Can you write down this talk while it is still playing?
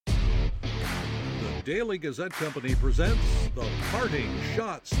Daily Gazette Company presents the Parting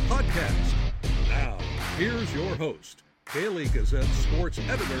Shots Podcast. Now, here's your host, Daily Gazette sports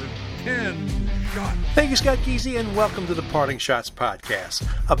editor, Ken Schott. Thank you, Scott Geezy, and welcome to the Parting Shots Podcast.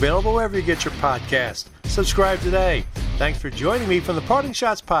 Available wherever you get your podcast. Subscribe today. Thanks for joining me from the Parting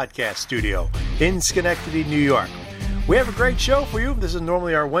Shots Podcast studio in Schenectady, New York. We have a great show for you. This is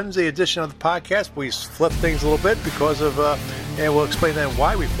normally our Wednesday edition of the podcast. We flip things a little bit because of, and we'll explain then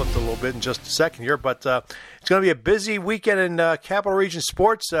why we flipped a little bit in just a second here. But it's going to be a busy weekend in Capital Region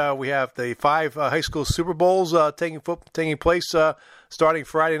sports. We have the 5 high school Super Bowls taking place starting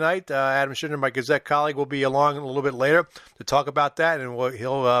Friday night. Adam Schindler, my Gazette colleague, will be along a little bit later to talk about that, and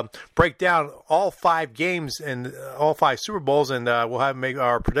he'll break down all 5 games and all 5 Super Bowls, and we'll have make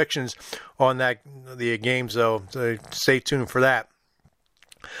our predictions on the games. So stay tuned for that.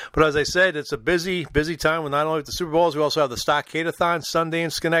 But as I said, it's a busy time with not only the Super Bowls, we also have the Stockade-a-thon Sunday in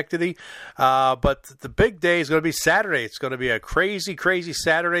Schenectady. But the big day is going to be Saturday. It's going to be a crazy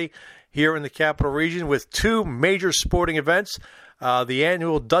Saturday here in the Capital Region with 2 major sporting events. The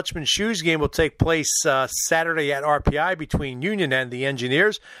annual Dutchman Shoes game will take place Saturday at RPI between Union and the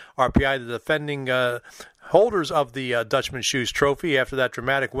Engineers. RPI, the defending holders of the Dutchman Shoes trophy after that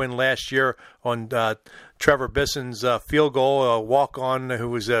dramatic win last year on Trevor Bisson's field goal, a walk-on who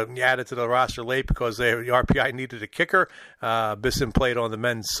was added to the roster late because the RPI needed a kicker. Bisson played on the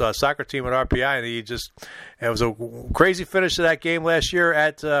men's soccer team at RPI, and it was a crazy finish to that game last year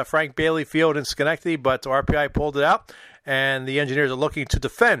at Frank Bailey Field in Schenectady, but RPI pulled it out, and the Engineers are looking to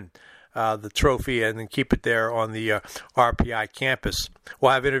defend the trophy and then keep it there on the RPI campus.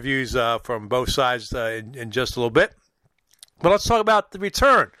 We'll have interviews from both sides in just a little bit. But let's talk about the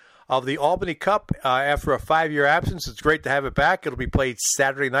return of the Albany Cup after a 5-year absence. It's great to have it back. It'll be played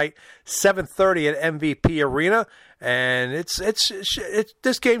Saturday night, 7:30 at MVP Arena. And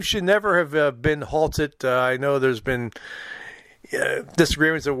this game should never have been halted. I know there's been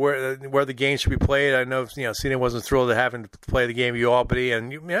disagreements of where the game should be played. I know Cena wasn't thrilled to having to play the game U Albany,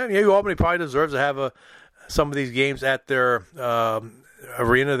 and U Albany probably deserves to have some of these games at their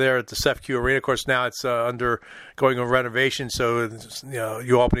arena there at the CEFQ Arena. Of course, now it's undergoing a renovation, so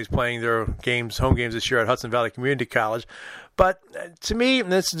U Albany's playing their home games this year at Hudson Valley Community College. But to me,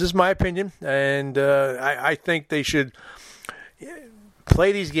 and this is just my opinion, and I think they should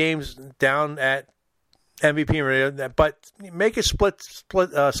play these games down at MVP Arena, but make a split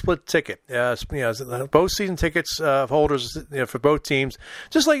ticket. Both season tickets holders for both teams,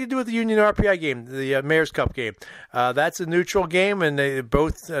 just like you do with the Union RPI game, the Mayor's Cup game. That's a neutral game, and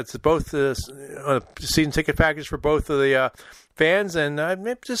it's both season ticket package for both of the fans, and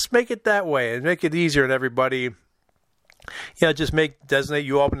just make it that way and make it easier on everybody. Just designate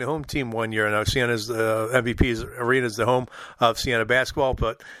U Albany the home team one year. And Siena's MVP's Arena is the home of Siena basketball,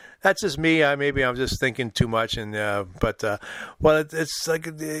 but that's just me. Maybe I'm just thinking too much, and it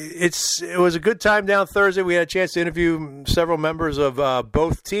was a good time down Thursday. We had a chance to interview several members of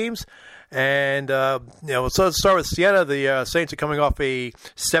both teams, and so let's start with Siena. The Saints are coming off a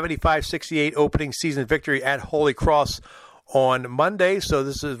 75-68 opening season victory at Holy Cross on Monday, so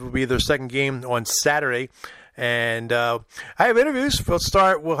will be their second game on Saturday. And I have interviews.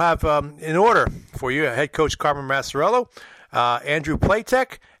 We'll have in order for you: head coach Carmen Massarello, Andrew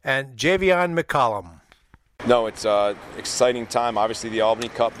Platek, and Javion McCollum. No, it's an exciting time. Obviously, the Albany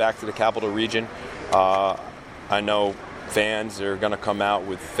Cup back to the Capital Region. I know fans are going to come out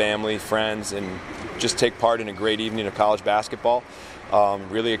with family, friends, and just take part in a great evening of college basketball.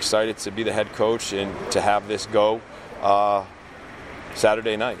 Really excited to be the head coach and to have this go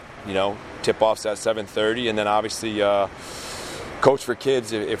Saturday night. Tip-off's at 7:30, and then obviously Coach for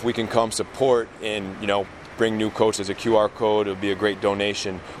Kids, if we can come support and, bring new coaches, a QR code, it'll be a great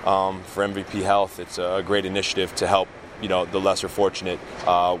donation for MVP Health. It's a great initiative to help, the lesser fortunate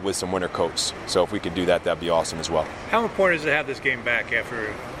with some winter coats. So if we could do that, that'd be awesome as well. How important is it to have this game back after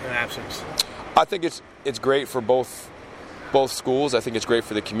an absence? I think it's great for both schools. I think it's great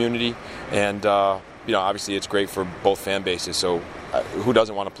for the community, and obviously it's great for both fan bases. So who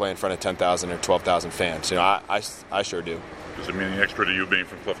doesn't want to play in front of 10,000 or 12,000 fans? I sure do. Does it mean any extra to you being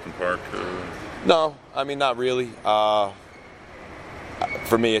from Clifton Park? No, not really.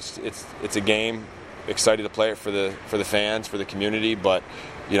 For me, it's a game. Excited to play it for the fans, for the community. But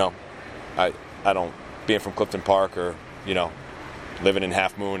I don't, being from Clifton Park or living in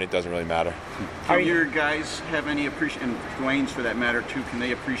Half Moon, it doesn't really matter. Do your guys have any appreciation, and Dwayne's for that matter too? Can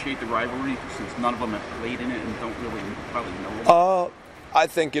they appreciate the rivalry since none of them have played in it and don't really probably know it? I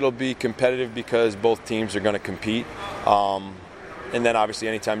think it'll be competitive because both teams are going to compete. And then obviously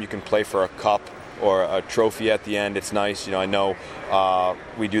anytime you can play for a cup or a trophy at the end, it's nice. I know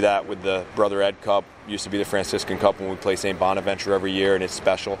we do that with the Brother Ed Cup. Used to be the Franciscan Cup when we play St. Bonaventure every year, and it's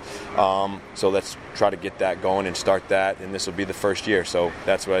special. So let's try to get that going and start that, and this will be the first year. So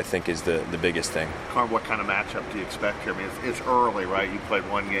that's what I think is the biggest thing. Carm, what kind of matchup do you expect here? I mean, it's early, right? You played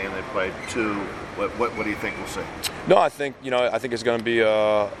one game, they played two. What do you think we'll see? No, I think it's going to be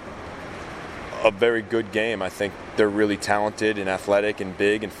a very good game. I think they're really talented and athletic and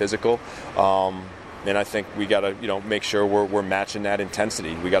big and physical. And I think we got to, make sure we're matching that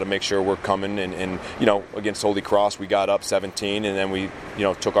intensity. We got to make sure we're coming and against Holy Cross, we got up 17, and then we,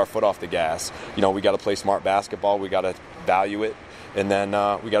 took our foot off the gas. We got to play smart basketball. We got to value it, and then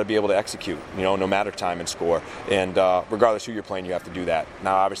we got to be able to execute. No matter time and score. And regardless who you're playing, you have to do that.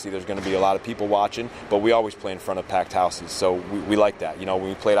 Now, obviously, there's going to be a lot of people watching, but we always play in front of packed houses, so we like that. When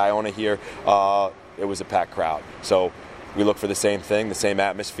we played Iona here, it was a packed crowd. So we look for the same thing, the same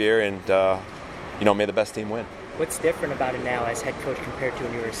atmosphere, and may the best team win. What's different about it now as head coach compared to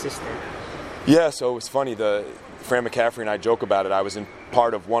when you were assistant? Yeah, so it's funny. Fran McCaffrey and I joke about it. I was in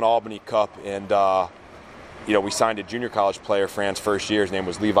part of one Albany Cup, and we signed a junior college player Fran's first year. His name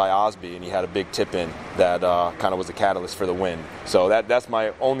was Levi Osby, and he had a big tip-in that kind of was a catalyst for the win. So that's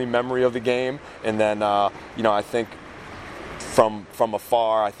my only memory of the game. And then, I think from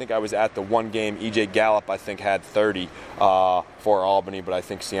afar, I think I was at the one game. E.J. Gallup, I think, had 30 for Albany, but I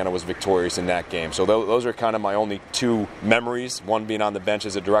think Siena was victorious in that game. So those are kind of my only two memories, one being on the bench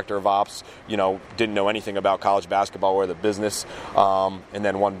as a director of ops, didn't know anything about college basketball or the business, and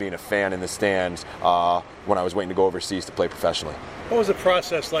then one being a fan in the stands when I was waiting to go overseas to play professionally. What was the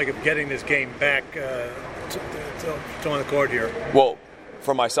process like of getting this game back to on the court here? Well,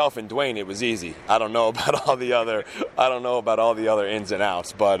 for myself and Dwayne, it was easy. I don't know about all the other ins and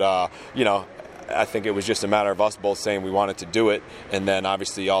outs, but I think it was just a matter of us both saying we wanted to do it, and then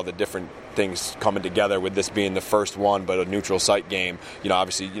obviously all the different things coming together with this being the first one, but a neutral site game.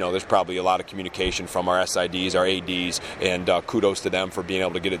 Obviously, there's probably a lot of communication from our SIDs, our ADs, and kudos to them for being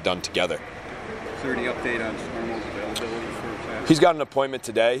able to get it done together. Is there any update on Stormo's availability for class? He's got an appointment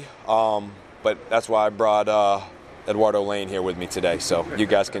today, but that's why I brought Eduardo Lane here with me today, so you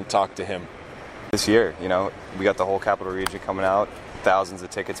guys can talk to him. This year, we got the whole Capital Region coming out, thousands of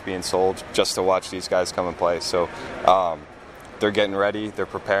tickets being sold just to watch these guys come and play. So they're getting ready, they're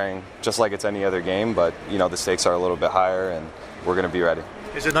preparing just like it's any other game, but the stakes are a little bit higher, and we're going to be ready.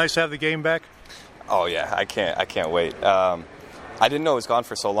 Is it nice to have the game back? Oh yeah, I can't wait. I didn't know it was gone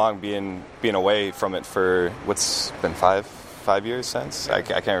for so long, being away from it for what's been five years since. I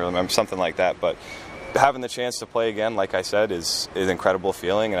can't remember, something like that, but having the chance to play again, like I said, is an incredible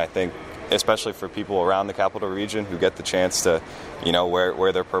feeling, and I think especially for people around the Capital Region who get the chance to,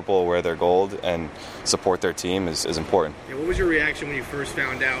 wear their purple, wear their gold, and support their team is important. Yeah, what was your reaction when you first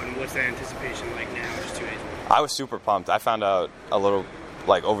found out, and what's that anticipation like now, just 2 days ago? I was super pumped. I found out a little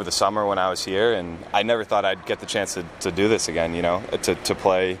over the summer when I was here, and I never thought I'd get the chance to do this again, to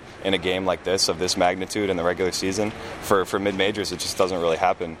play in a game like this, of this magnitude in the regular season. For mid-majors, it just doesn't really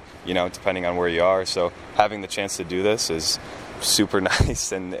happen, depending on where you are. So having the chance to do this is super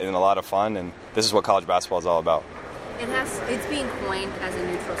nice and a lot of fun, and this is what college basketball is all about. It's being coined as a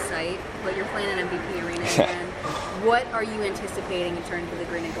neutral site, but you're playing an MVP arena again. What are you anticipating in terms of the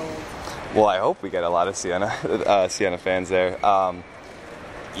green and gold? Well, I hope we get a lot of Siena fans there.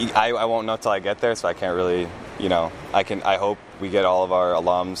 I won't know till I get there, so I can't really, I hope we get all of our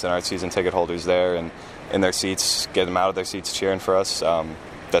alums and our season ticket holders there and in their seats, get them out of their seats cheering for us.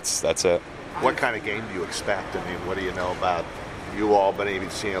 That's it. What kind of game do you expect? I mean, what do you know about you all, but even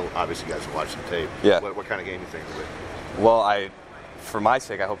seeing, obviously you guys have watched the tape. Yeah. What kind of game do you think of it? Well, for my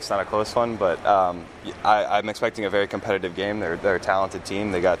sake, I hope it's not a close one, but I'm expecting a very competitive game. They're a talented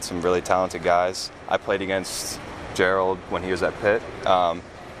team. They got some really talented guys. I played against Gerald when he was at Pitt,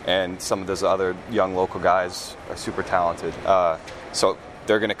 and some of those other young local guys are super talented. So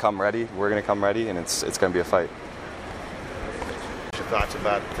they're going to come ready. We're going to come ready, and it's going to be a fight. What's your thoughts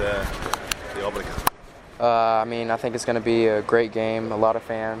about the Albany Cup? I think it's going to be a great game, a lot of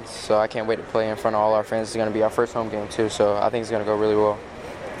fans, so I can't wait to play in front of all our fans. It's going to be our first home game, too, so I think it's going to go really well.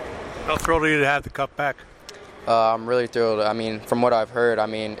 How thrilled are you to have the cup back? I'm really thrilled. From what I've heard,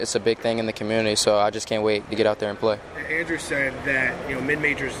 it's a big thing in the community, so I just can't wait to get out there and play. Andrew said that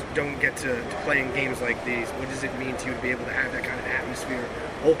mid-majors don't get to play in games like these. What does it mean to you to be able to have that kind of atmosphere?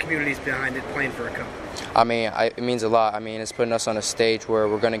 Whole community's behind it, playing for a cup. It means a lot. It's putting us on a stage where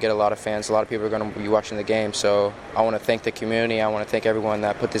we're going to get a lot of fans. A lot of people are going to be watching the game. So I want to thank the community. I want to thank everyone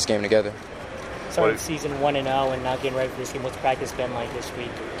that put this game together. Starting season 1-0 and now getting ready for this game. What's practice been like this week?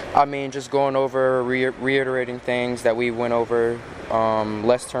 I mean, just going over, reiterating things that we went over,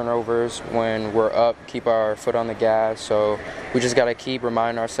 less turnovers when we're up, keep our foot on the gas. So we just got to keep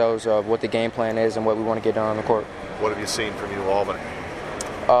reminding ourselves of what the game plan is and what we want to get done on the court. What have you seen from you, Albany?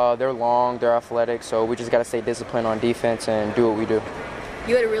 They're long, they're athletic, so we just got to stay disciplined on defense and do what we do.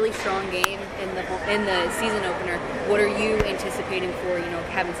 You had a really strong game in the season opener. What are you anticipating for,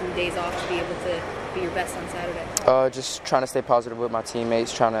 having some days off to be able to be your best on Saturday? Just trying to stay positive with my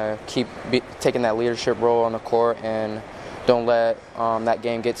teammates, trying to keep taking that leadership role on the court, and don't let that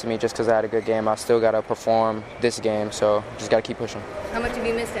game get to me just because I had a good game. I still got to perform this game, so just got to keep pushing. How much have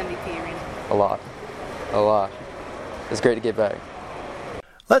you missed MVP Arena? A lot. It's great to get back.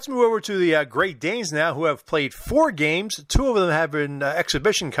 Let's move over to the Great Danes now, who have played 4 games. 2 of them have been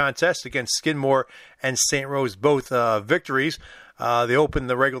exhibition contests against Skidmore and St. Rose, both victories. They opened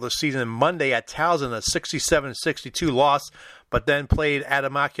the regular season Monday at Towson, a 67-62 loss, but then played at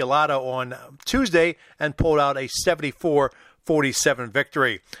Immaculata on Tuesday and pulled out a 74-47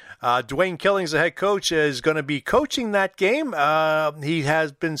 victory. Dwayne Killings, the head coach, is going to be coaching that game. He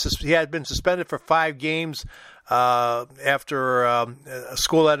had been suspended for 5 games after a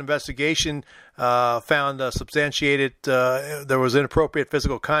school-led investigation found substantiated there was inappropriate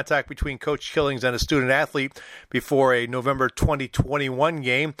physical contact between Coach Killings and a student-athlete before a November 2021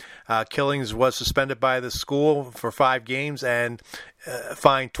 game. Killings was suspended by the school for 5 games and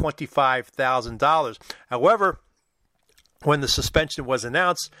fined $25,000. However, when the suspension was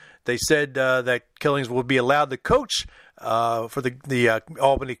announced, they said that Killings will be allowed to coach for the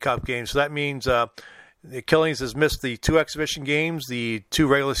Albany Cup game. So that means Killings has missed the 2 exhibition games, the 2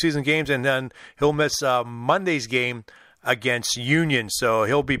 regular season games, and then he'll miss Monday's game against Union. So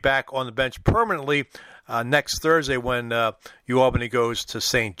he'll be back on the bench permanently next Thursday when UAlbany goes to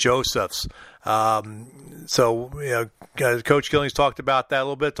St. Joseph's. So Coach Killings talked about that a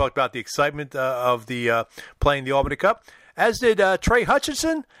little bit, talked about the excitement of the playing the Albany Cup, as did Trey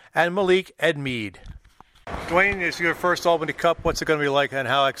Hutchinson and Malik Edmead. Dwayne, it's your first Albany Cup. What's it going to be like, and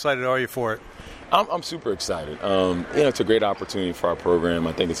how excited are you for it? I'm super excited. It's a great opportunity for our program.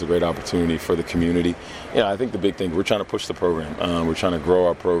 I think it's a great opportunity for the community. I think the big thing, we're trying to push the program. We're trying to grow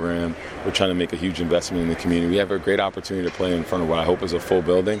our program. We're trying to make a huge investment in the community. We have a great opportunity to play in front of what I hope is a full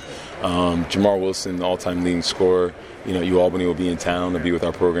building. Jamar Wilson, the all-time leading scorer, UAlbany will be in town to be with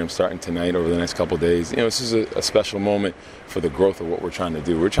our program starting tonight over the next couple of days. This is a special moment for the growth of what we're trying to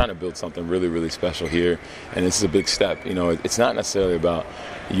do. We're trying to build something really, really special here, and this is a big step. It's not necessarily about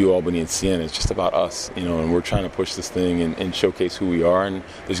UAlbany and Siena. It's just about us, and we're trying to push this thing and showcase who we are, and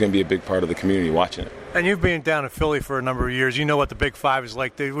there's going to be a big part of the community watching it. And you've been down in Philly for a number of years. You know what the Big Five is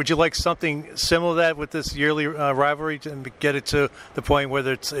like. Would you like something similar to that with this yearly rivalry and get it to the point where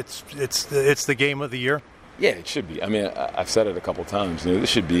it's the game of the year? Yeah, it should be. I mean, I've said it a couple times. This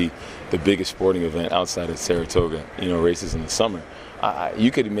should be the biggest sporting event outside of Saratoga. Races in the summer.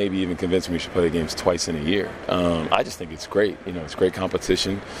 You could maybe even convince me we should play the games twice in a year. I just think it's great. It's great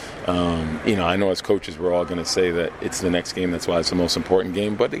competition. I know as coaches we're all going to say that it's the next game. That's why it's the most important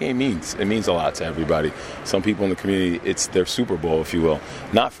game. But the game means a lot to everybody. Some people in the community, it's their Super Bowl, if you will.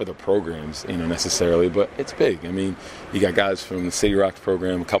 Not for the programs, necessarily, but it's big. I mean, you got guys from the City Rocks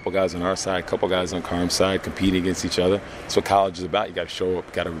program, a couple guys on our side, a couple guys on Carm's side, competing against each other. That's what college is about. You got to show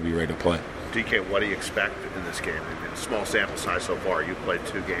up, got to be ready to play. DK, what do you expect in this game? I mean, small sample size so far. You played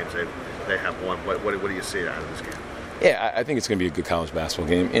 2 games. They have 1. What do you see out of this game? Yeah, I think it's going to be a good college basketball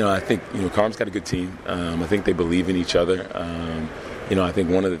game. I think Carm's got a good team. I think they believe in each other. I think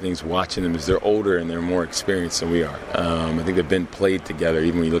one of the things watching them is they're older and they're more experienced than we are. I think they've been played together.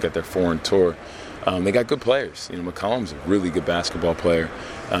 Even when you look at their foreign tour, they got good players. McCollum's a really good basketball player.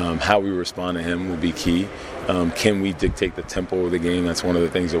 How we respond to him will be key. Can we dictate the tempo of the game? That's one of the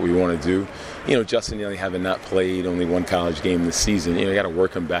things that we want to do. Justin Neely, having not played only 1 college game this season, you got to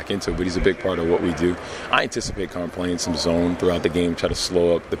work him back into it, but he's a big part of what we do. I anticipate Carm playing some zone throughout the game, try to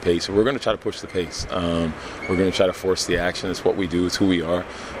slow up the pace. We're going to try to push the pace. We're going to try to force the action. It's what we do. It's who we are.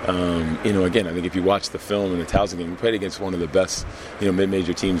 Again, I think if you watch the film in the Towson game, we played against one of the best,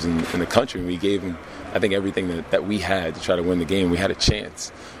 mid-major teams in the country, and we gave them, I think, everything that we had to try to win the game. We had a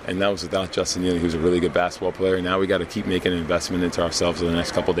chance, and that was without Justin Neely, who's a really good basketball player. Now we got to keep making an investment into ourselves in the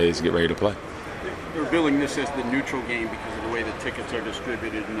next couple of days to get ready to play. They're billing this as the neutral game because of the way the tickets are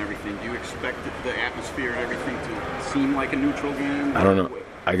distributed and everything. Do you expect the atmosphere and everything to seem like a neutral game? I don't know.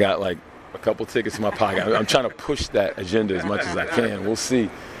 I got like a couple tickets in my pocket. I'm trying to push that agenda as much as I can. We'll see.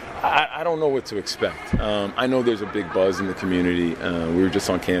 I don't know what to expect. I know there's a big buzz in the community. We were just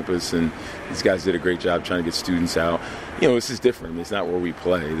on campus, and these guys did a great job trying to get students out. This is different. It's not where we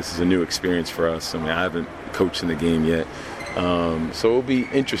play. This is a new experience for us. I mean, I haven't coached in the game yet. So it'll be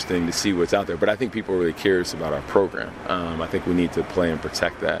interesting to see what's out there. But I think people are really curious about our program. I think we need to play and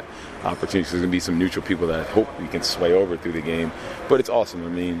protect that opportunity. So there's going to be some neutral people that I hope we can sway over through the game. But it's awesome. I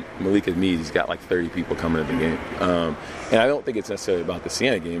mean, Malik Admead, he's got like 30 people coming to the game. And I don't think it's necessarily about the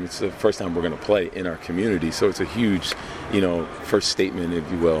Siena game. It's the first time we're going to play in our community. So it's a huge, first statement,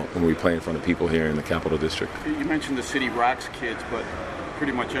 if you will, when we play in front of people here in the Capital District. You mentioned the City Rocks kids, but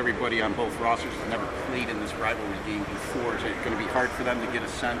pretty much everybody on both rosters has never played in this rivalry game before. Is it going to be hard for them to get a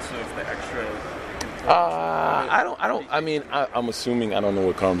sense of the extra? I'm assuming, I don't know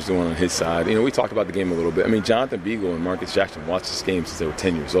what Carm's doing on his side. We talked about the game a little bit. I mean, Jonathan Beagle and Marcus Jackson watched this game since they were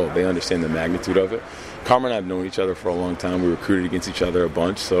 10 years old. They understand the magnitude of it. Carm and I have known each other for a long time. We recruited against each other a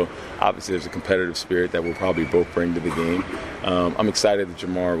bunch, so obviously there's a competitive spirit that we'll probably both bring to the game. I'm excited that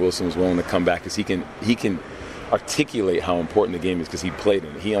Jamar Wilson was willing to come back because he can articulate how important the game is because he played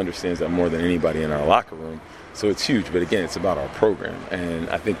in it. He understands that more than anybody in our locker room. So it's huge, but again, it's about our program. And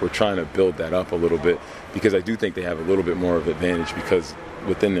I think we're trying to build that up a little bit because I do think they have a little bit more of an advantage because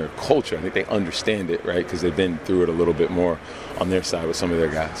within their culture, I think they understand it, right? Because they've been through it a little bit more on their side with some of their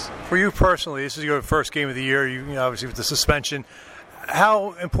guys. For you personally, this is your first game of the year, you obviously with the suspension.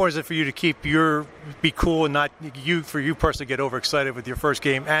 How important is it for you to be cool and not for you personally get overexcited with your first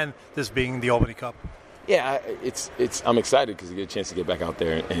game and this being the Albany Cup? Yeah, I'm excited because I get a chance to get back out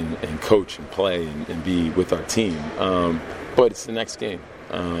there and coach and play and be with our team. But it's the next game.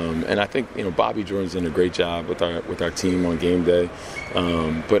 And I think, Bobby Jordan's done a great job with our team on game day.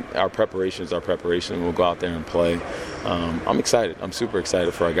 But our preparation is our preparation. We'll go out there and play. I'm excited. I'm super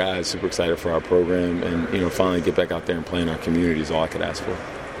excited for our guys, super excited for our program. And, finally get back out there and play in our community is all I could ask for.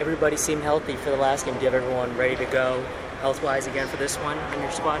 Everybody seemed healthy for the last game. Do you have everyone ready to go health-wise again for this one in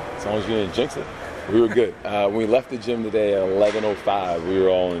your squad? As long as you didn't jinx it. We were good. When we left the gym today at 11:05, we were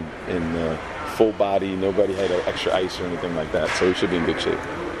all in full body. Nobody had extra ice or anything like that, so we should be in good shape.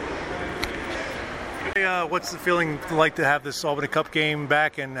 What's the feeling like to have this Albany Cup game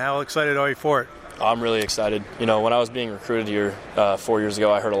back, and how excited are you for it? I'm really excited. When I was being recruited here 4 years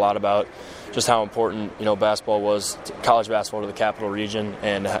ago, I heard a lot about just how important, basketball was, college basketball to the Capital Region,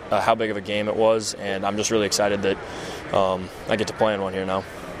 and how big of a game it was, and I'm just really excited that I get to play in one here now.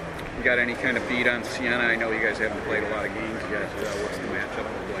 You got any kind of beat on Siena? I know you guys haven't played a lot of games yet. What's the matchup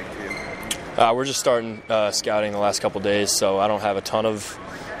look like to you? We're just starting scouting the last couple days, so I don't have a ton of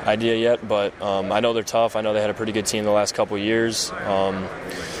idea yet, but I know they're tough. I know they had a pretty good team the last couple of years,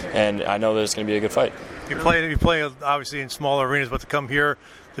 and I know that it's going to be a good fight. You play obviously in smaller arenas, but to come here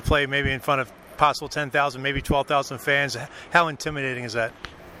to play maybe in front of possible 10,000, maybe 12,000 fans, how intimidating is that?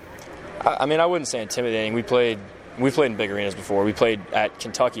 I mean, I wouldn't say intimidating. We played in big arenas before. We played at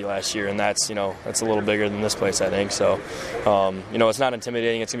Kentucky last year, and that's a little bigger than this place, I think. So, it's not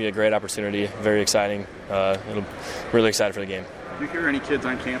intimidating. It's going to be a great opportunity, very exciting. Really excited for the game. Do you hear any kids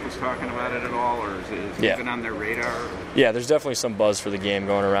on campus talking about it at all, or is it even on their radar? Yeah, there's definitely some buzz for the game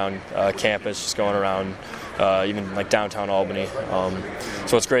going around campus, just going around even like downtown Albany.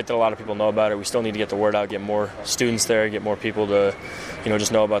 So it's great that a lot of people know about it. We still need to get the word out, get more students there, get more people to,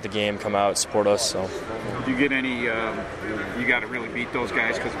 just know about the game, come out, support us. So. Do you get any, you got to really beat those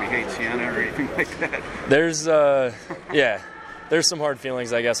guys because we hate Siena or anything like that? There's some hard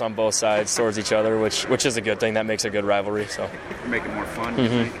feelings, I guess, on both sides towards each other, which is a good thing. That makes a good rivalry. So make it more fun, you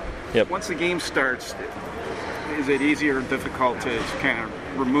think? Yep. Once the game starts, is it easier or difficult to kind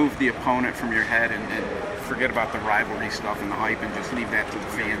of remove the opponent from your head and forget about the rivalry stuff and the hype and just leave that to the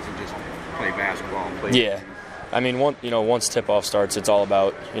fans and just play basketball and play? Yeah. I mean, once tip-off starts, it's all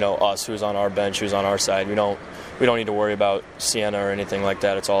about, us, who's on our bench, who's on our side. We don't need to worry about Siena or anything like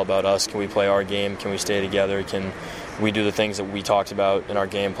that. It's all about us. Can we play our game? Can we stay together? Can we do the things that we talked about in our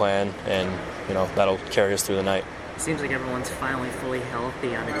game plan? And, that'll carry us through the night. It seems like everyone's finally fully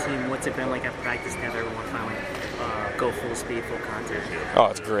healthy on the team. What's it been like at practice to have everyone finally go full speed, full contact? Oh,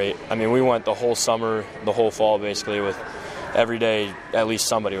 it's great. I mean, we went the whole summer, the whole fall basically with every day at least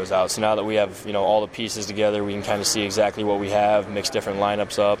somebody was out. So now that we have, all the pieces together, we can kind of see exactly what we have, mix different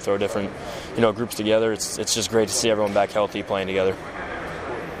lineups up, throw different, groups together. It's just great to see everyone back healthy playing together.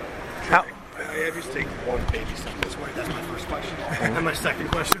 I just take one baby step this way. That's my first question. And my second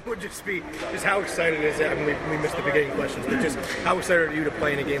question would just be, how excited is it? I mean, we missed the beginning questions, but just how excited are you to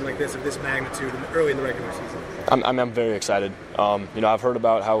play in a game like this of this magnitude early in the regular season? I'm very excited. I've heard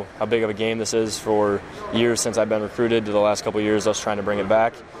about how big of a game this is for years since I've been recruited. To the last couple of years, us trying to bring it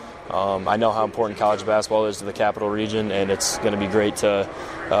back. I know how important college basketball is to the Capital Region, and it's going to be great to,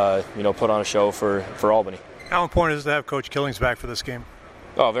 put on a show for Albany. How important is it to have Coach Killings back for this game?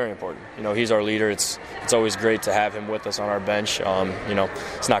 Oh, very important. He's our leader. It's always great to have him with us on our bench.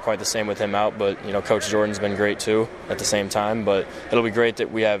 It's not quite the same with him out, but Coach Jordan's been great too at the same time. But it'll be great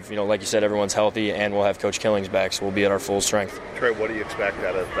that we have, like you said, everyone's healthy, and we'll have Coach Killings back, so we'll be at our full strength. Trey, what do you expect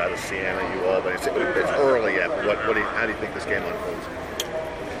out of Siena, Albany? It's early yet. How do you think this game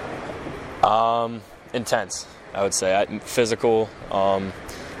unfolds? Intense, I would say. Physical.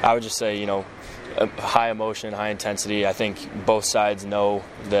 I would just say, high emotion, high intensity. I think both sides know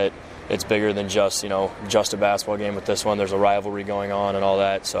that it's bigger than just a basketball game with this one. There's a rivalry going on and all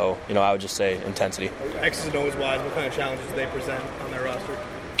that. So, I would just say intensity. X's and O's wise, what kind of challenges do they present on their roster?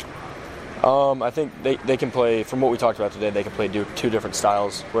 I think they can play, from what we talked about today, they can play two different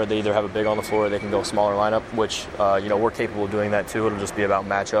styles where they either have a big on the floor or they can go smaller lineup, which, we're capable of doing that too. It'll just be about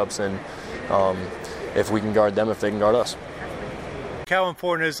matchups and if we can guard them, if they can guard us. How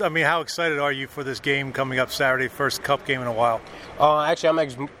important is, how excited are you for this game coming up Saturday, first cup game in a while?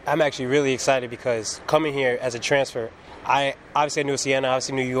 Actually, I'm actually really excited because coming here as a transfer, I obviously knew Siena,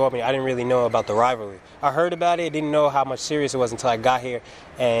 obviously knew Albany. I didn't really know about the rivalry. I heard about it, didn't know how much serious it was until I got here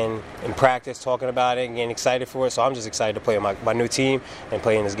and in practice talking about it and getting excited for it. So I'm just excited to play with my new team and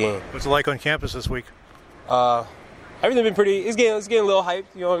play in this game. What's it like on campus this week? Everything been pretty. It's getting a little hype.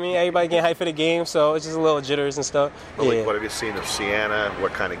 You know what I mean? Everybody getting hyped for the game, so it's just a little jitters and stuff. Malik, what have you seen of Siena?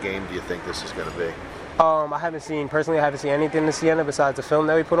 What kind of game do you think this is going to be? I haven't seen anything in Siena besides the film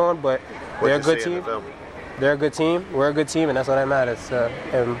that we put on, but they're a good team. They're a good team. We're a good team, and that's what that matters.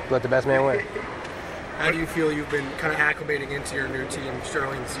 And let the best man win. How do you feel you've been kind of acclimating into your new team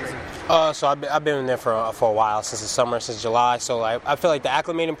early in the season? So I've been in there for a while, since the summer, since July. So I feel like the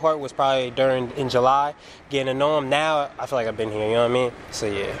acclimating part was probably in July, getting to know them. Now I feel like I've been here, you know what I mean? So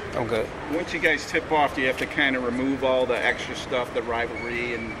yeah, I'm good. Once you guys tip off, do you have to kind of remove all the extra stuff, the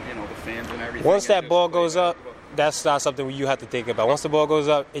rivalry and the fans and everything? Once that ball goes up, that's not something you have to think about. Once the ball goes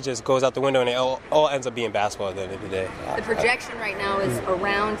up, it just goes out the window, and it all ends up being basketball at the end of the day. The projection right now is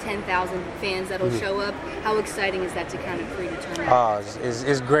around 10,000 fans that'll show up. How exciting is that to kind of predetermine?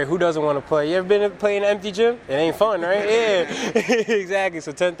 It's great. Who doesn't want to play? You ever been to play in an empty gym? It ain't fun, right? Yeah, exactly.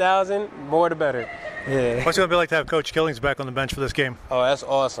 So 10,000, more the better. Yeah. What's it going to be like to have Coach Killings back on the bench for this game? Oh, that's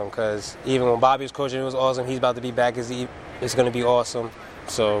awesome, because even when Bobby was coaching, it was awesome. He's about to be back. It's going to be awesome.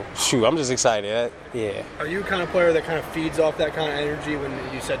 So, I'm just excited. Yeah. Are you the kind of player that kind of feeds off that kind of energy when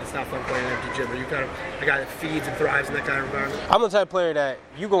you said it's not fun playing in an empty gym? Are you kind of a guy that feeds and thrives in that kind of environment? I'm the type of player that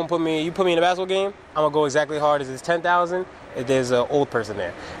you put me in a basketball game, I'm going to go exactly hard as it's 10,000 if there's an old person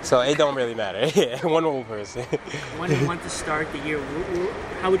there. So it don't really matter. Yeah, one old person. When you want to start the year,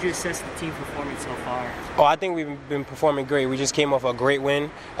 how would you assess the team performance so far? Oh, I think we've been performing great. We just came off a great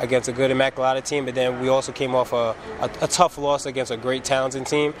win against a good Immaculata team, but then we also came off a tough loss against a great Townsend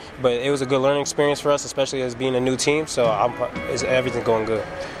team. But it was a good learning experience for us, especially as being a new team. So everything's going good.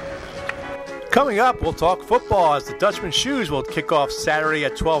 Coming up, we'll talk football as the Dutchman Shoes will kick off Saturday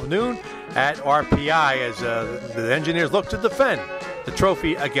at 12 noon at RPI as the Engineers look to defend the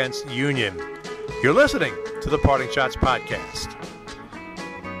trophy against Union. You're listening to the Parting Shots Podcast.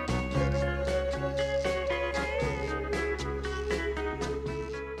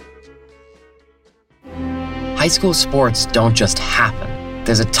 High school sports don't just happen.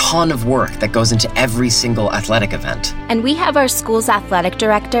 There's a ton of work that goes into every single athletic event. And we have our school's athletic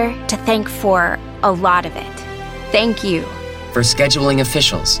director to thank for a lot of it. Thank you. For scheduling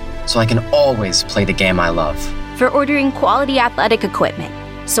officials, so I can always play the game I love. For ordering quality athletic equipment,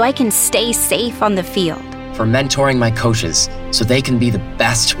 so I can stay safe on the field. For mentoring my coaches, so they can be the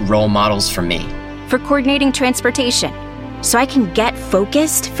best role models for me. For coordinating transportation, so I can get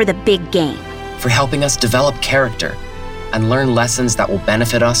focused for the big game. For helping us develop character and learn lessons that will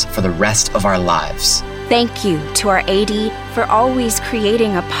benefit us for the rest of our lives. Thank you to our AD for always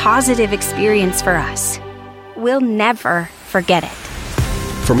creating a positive experience for us. We'll never forget it.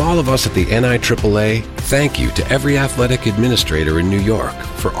 From all of us at the NIAAA, thank you to every athletic administrator in New York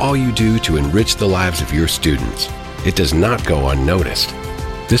for all you do to enrich the lives of your students. It does not go unnoticed.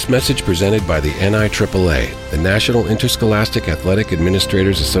 This message presented by the NIAAA, the National Interscholastic Athletic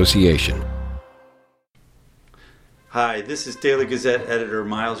Administrators Association. Hi, this is Daily Gazette editor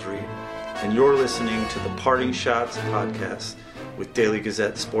Miles Reed, and you're listening to the Parting Shots podcast with Daily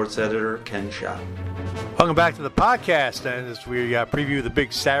Gazette sports editor Ken Schott. Welcome back to the podcast, and as we preview the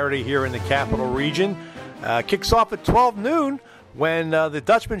big Saturday here in the Capital Region, kicks off at 12 noon when the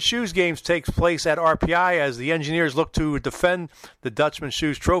Dutchman Shoes games takes place at RPI as the Engineers look to defend the Dutchman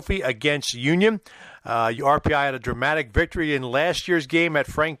Shoes trophy against Union. RPI had a dramatic victory in last year's game at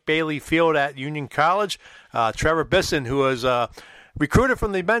Frank Bailey Field at Union College. Trevor Bisson, who was recruited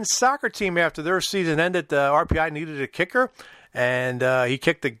from the men's soccer team after their season ended, RPI needed a kicker. and he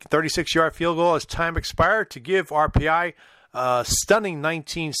kicked the 36-yard field goal as time expired to give RPI a stunning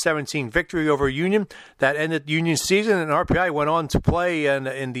 19-17 victory over Union. That ended Union's season, and RPI went on to play in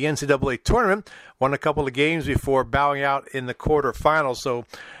the NCAA tournament, won a couple of games before bowing out in the quarterfinals. So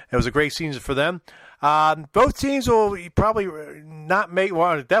it was a great season for them. Both teams will probably not make,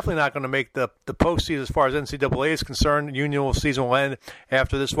 well, definitely not going to make the postseason as far as NCAA is concerned. Union season will end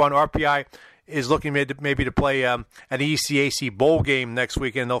after this one. RPI is looking maybe to play an ECAC bowl game next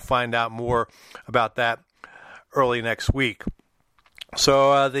weekend. They'll find out more about that early next week.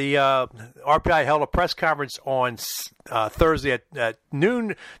 So the RPI held a press conference on Thursday at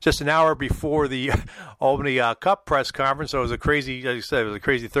noon, just an hour before the Albany Cup press conference. So it was a crazy, as you said, it was a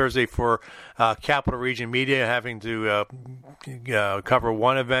crazy Thursday for Capital Region Media, having to cover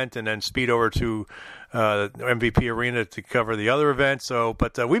one event and then speed over to MVP Arena to cover the other event. So,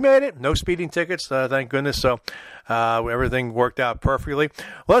 but we made it. No speeding tickets, thank goodness. So everything worked out perfectly.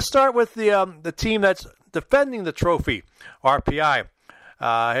 Let's start with the team that's defending the trophy, RPI.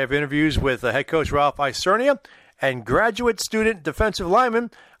 I have interviews with head coach Ralph Isernia and graduate student defensive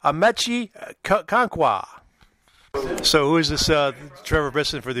lineman Amechi Kankwa. So who is this Trevor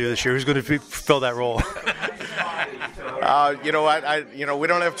Bisson for this year? Who's going to fill that role? We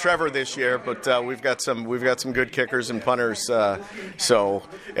don't have Trevor this year, but we've got some good kickers and punters. It's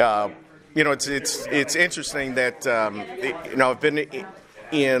interesting that I've been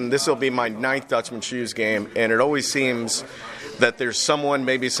in. This will be my 9th Dutchman Shoes game, and it always seems that there's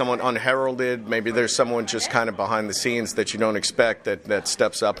maybe someone unheralded, maybe there's someone just kind of behind the scenes that you don't expect that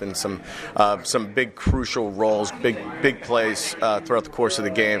steps up in some big crucial roles, big plays throughout the course of the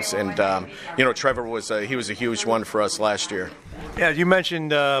games. And Trevor was a huge one for us last year. Yeah, you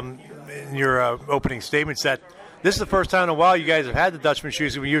mentioned in your opening statements that this is the first time in a while you guys have had the Dutchman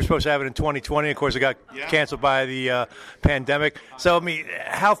Shoes. You were supposed to have it in 2020. Of course, it got canceled by the pandemic. So, I mean,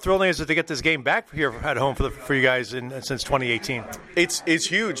 how thrilling is it to get this game back here at home for you guys since 2018? It's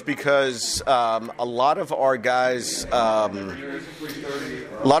huge because a lot of our guys would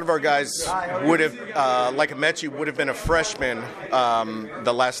have, like Amechi, would have been a freshman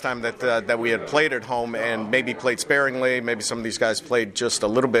the last time that we had played at home, and maybe played sparingly. Maybe some of these guys played just a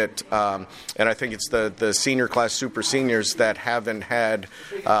little bit, and I think it's the senior class, super seniors, that haven't had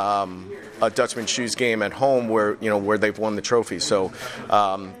a Dutchman Shoes game at home where they've won the trophy. So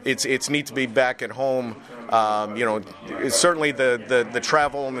it's neat to be back at home. It's certainly the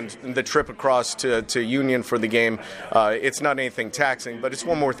travel and the trip across to Union for the game. It's not anything taxing, but it's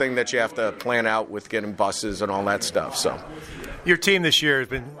one more thing that you have to plan out with getting buses and all that stuff. So, your team this year has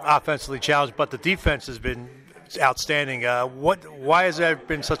been offensively challenged, but the defense has been outstanding. Why has there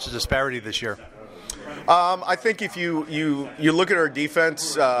been such a disparity this year? I think if you look at our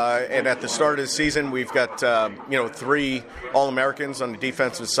defense, and at the start of the season, we've got 3 All-Americans on the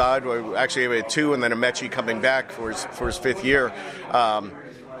defensive side. Actually, we had 2, and then Amechi coming back for his 5th year.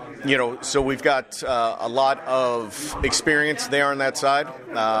 So we've got a lot of experience there on that side.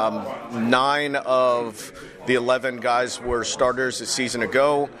 9 of the 11 guys were starters a season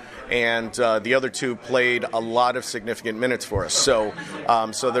ago, and the other 2 played a lot of significant minutes for us. So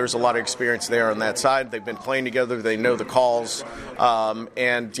there's a lot of experience there on that side. They've been playing together. They know the calls,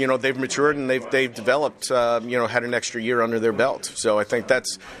 and they've matured and they've developed. Had an extra year under their belt. So I think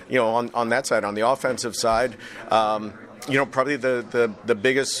that's on that side. On the offensive side, probably the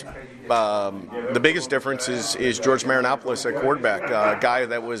biggest. The biggest difference is George Marinopoulos at quarterback, a guy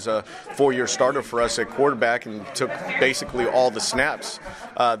that was a 4-year starter for us at quarterback and took basically all the snaps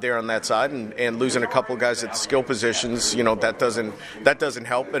there on that side, and losing a couple of guys at the skill positions, that doesn't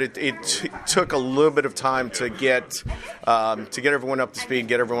help. But it took a little bit of time to get everyone up to speed,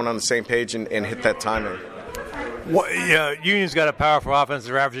 get everyone on the same page, and hit that timing. Union's got a powerful offense.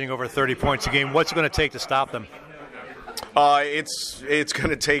 They're averaging over 30 points a game. What's it going to take to stop them? It's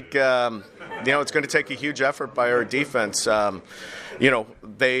going to take it's going to take a huge effort by our defense. They're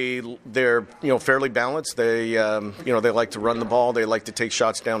fairly balanced. They like to run the ball. They like to take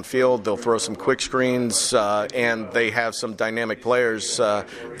shots downfield. They'll throw some quick screens, and they have some dynamic players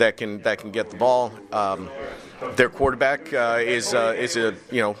that can get the ball. Their quarterback is a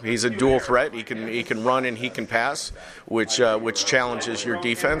dual threat. He can run and he can pass, which challenges your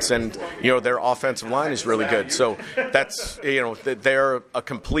defense, and their offensive line is really good. So that's they're a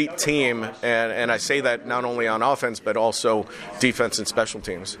complete team, and I say that not only on offense but also defense and special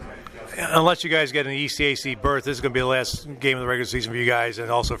teams. Unless you guys get an ECAC berth, this is going to be the last game of the regular season for you guys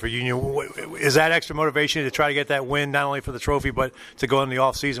and also for Union. Is that extra motivation to try to get that win, not only for the trophy but to go in the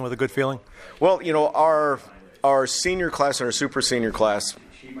off season with a good feeling? Well, our senior class and our super senior class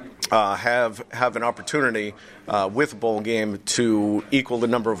have an opportunity with a bowl game to equal the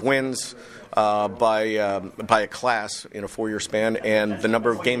number of wins by a class in a 4-year span and the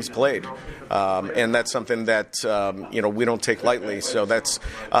number of games played, and that's something that we don't take lightly. So that's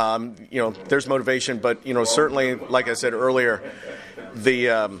there's motivation, but certainly, like I said earlier,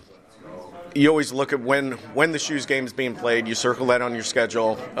 you always look at when the Shoes game is being played. You circle that on your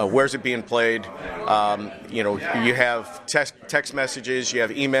schedule. Where's it being played? You have text messages, you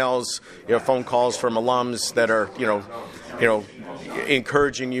have emails, you have phone calls from alums that are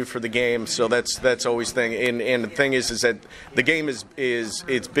encouraging you for the game. So that's always thing. And the thing is that the game is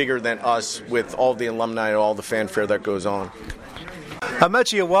it's bigger than us with all the alumni and all the fanfare that goes on.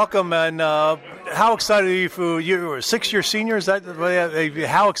 Mechi, welcome, and how excited are you for your 6-year senior? Is that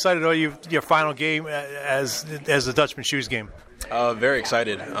how excited are you your final game as the Dutchman Shoes game? Very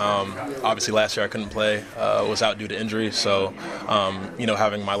excited. Obviously, last year I couldn't play. Was out due to injury, so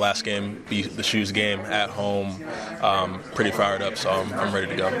having my last game be the Shoes game at home, pretty fired up. So I'm ready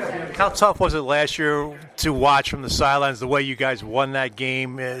to go. How tough was it last year to watch from the sidelines the way you guys won that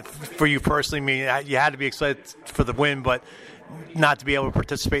game? For you personally, I mean, you had to be excited for the win, but not to be able to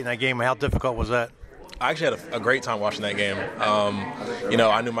participate in that game. How difficult was that? I actually had a great time watching that game.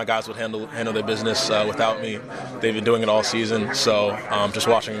 I knew my guys would handle their business without me. They've been doing it all season, so just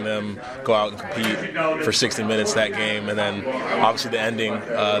watching them go out and compete for 60 minutes that game, and then obviously the ending,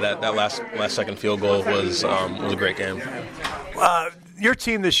 that last second field goal was a great game. Your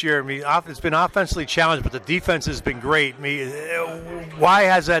team this year, it's been offensively challenged, but the defense has been great. Why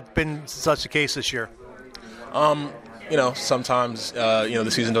has that been such a case this year? Sometimes, the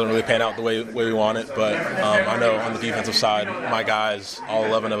season doesn't really pan out the way we want it, but I know on the defensive side, my guys, all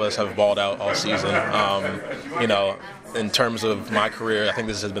 11 of us have balled out all season. In terms of my career, I think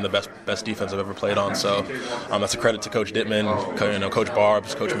this has been the best defense I've ever played on, so that's a credit to Coach Dutchman, Coach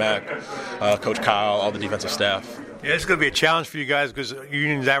Barbs, Coach Mack, Coach Kyle, all the defensive staff. Yeah, it's going to be a challenge for you guys because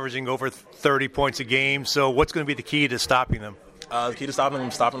Union's averaging over 30 points a game, so what's going to be the key to stopping them? The key to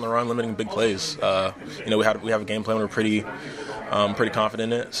stopping the run, limiting big plays. We have a game plan. We're pretty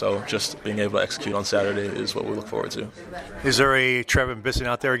confident in it. So just being able to execute on Saturday is what we look forward to. Is there a Trevor Bisson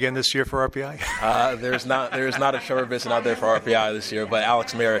out there again this year for RPI? There is not a Trevor Bisson out there for RPI this year, but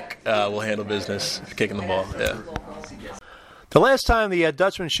Alex Merrick will handle business kicking the ball. Yeah. The last time the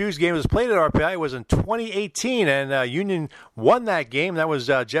Dutchman Shoes game was played at RPI was in 2018, and Union won that game. That was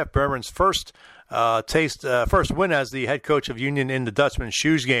Jeff Berman's first win as the head coach of Union in the Dutchman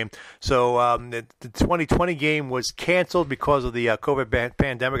Shoes game. So the 2020 game was canceled because of the COVID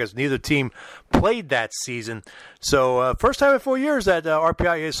pandemic, as neither team played that season. So first time in 4 years that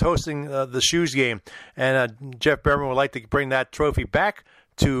RPI is hosting the Shoes game, and Jeff Berman would like to bring that trophy back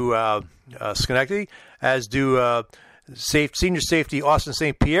to Schenectady, as do senior safety Austin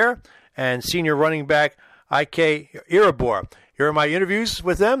St. Pierre and senior running back I.K. Irabor. Here are my interviews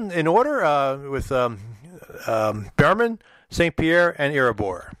with them in order, with Berman, St. Pierre, and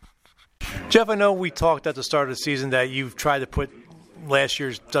Irabor. Jeff, I know we talked at the start of the season that you've tried to put last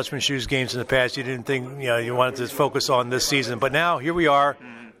year's Dutchman Shoes games in the past. You didn't think you wanted to focus on this season, but now here we are,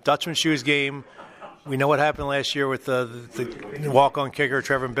 Dutchman Shoes game. We know what happened last year with the walk-on kicker,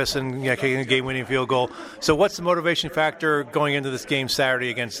 Trevor Bisson, kicking a game-winning field goal. So what's the motivation factor going into this game Saturday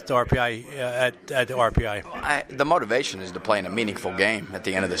against RPI at the RPI? The motivation is to play in a meaningful game at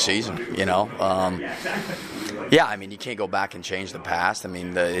the end of the season, you can't go back and change the past.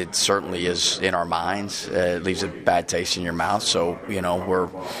 It certainly is in our minds. It leaves a bad taste in your mouth. So, we're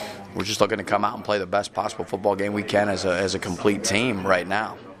just looking to come out and play the best possible football game we can as a complete team right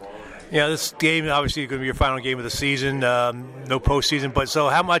now. Yeah, this game obviously is going to be your final game of the season, no postseason. But so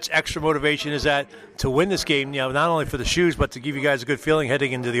how much extra motivation is that to win this game, not only for the Shoes, but to give you guys a good feeling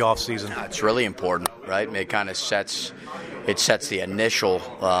heading into the offseason? It's really important, right? It kind of sets the initial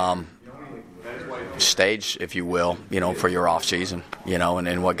stage, if you will, for your offseason,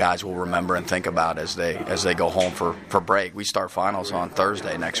 and what guys will remember and think about as they go home for break. We start finals on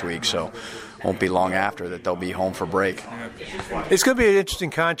Thursday next week, so won't be long after that they'll be home for break. It's going to be an interesting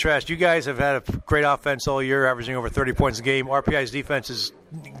contrast. You guys have had a great offense all year, averaging over 30 points a game. RPI's defense is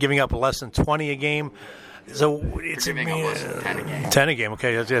giving up less than 20 a game. So it's 10 a game. 10 a game.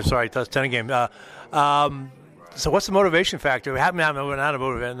 Okay, sorry, that's 10 a game. So what's the motivation factor? Not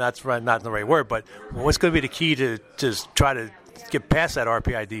motivation, that's not the right word, but what's going to be the key to try to get past that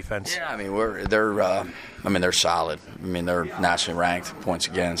RPI defense? Yeah, they're solid. They're nationally ranked points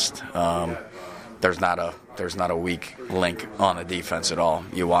against. there's not a weak link on the defense at all.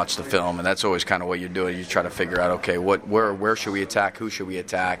 You watch the film, and that's always kind of what you're doing. You try to figure out, okay, where should we attack? Who should we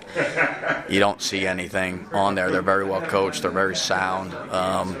attack? You don't see anything on there. They're very well coached. They're very sound.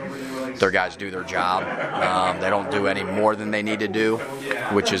 Their guys do their job. They don't do any more than they need to do,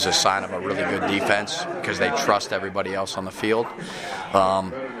 which is a sign of a really good defense because they trust everybody else on the field.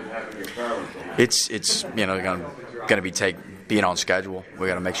 It's going to be being on schedule. We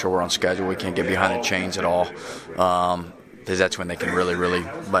got to make sure we're on schedule. We can't get behind the chains at all, because that's when they can really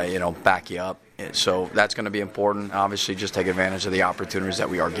back you up. So that's going to be important. Obviously, just take advantage of the opportunities that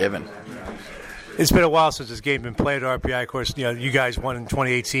we are given. It's been a while since this game been played at RPI. Of course, you guys won in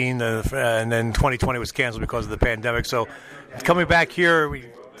 2018, and then 2020 was canceled because of the pandemic. So, coming back here,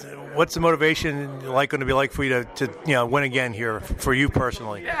 what's the motivation going to be like for you to win again here for you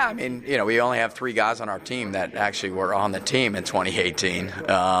personally? Yeah, I mean, we only have 3 guys on our team that actually were on the team in 2018.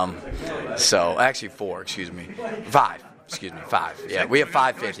 So actually 4, excuse me, 5. Excuse me, 5. Yeah, we have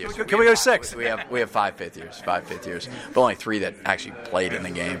 5 fifth years. Can we go 6? We have 5 fifth years, but only 3 that actually played in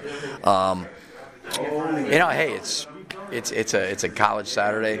the game. Hey, it's a college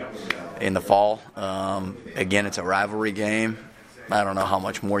Saturday in the fall. Again, it's a rivalry game. I don't know how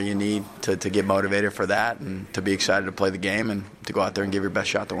much more you need to get motivated for that and to be excited to play the game and to go out there and give your best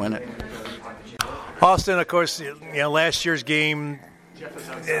shot to win it. Austin, of course, last year's game,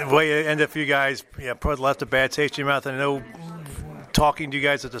 the way it ended for you guys, probably left a bad taste in your mouth. And I know talking to you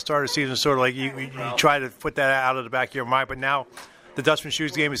guys at the start of the season, sort of like you try to put that out of the back of your mind, but now the Dutchman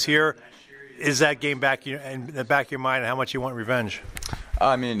Shoes game is here. Is that game back in the back of your mind and how much you want revenge?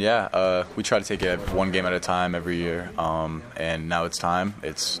 I mean, we try to take it one game at a time every year, and now it's time.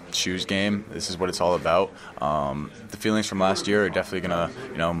 It's Shoes game. This is what it's all about. The feelings from last year are definitely going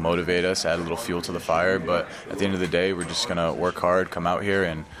to, motivate us, add a little fuel to the fire, but at the end of the day, we're just going to work hard, come out here,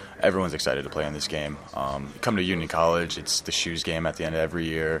 and everyone's excited to play in this game. Come to Union College, it's the Shoes game at the end of every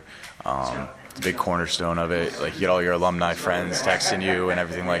year. It's a big cornerstone of it. Like, you get all your alumni friends texting you and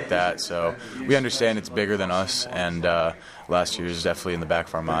everything like that. So we understand it's bigger than us, and last year is definitely in the back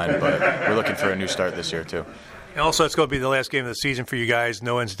of our mind. But we're looking for a new start this year too. And also, it's going to be the last game of the season for you guys.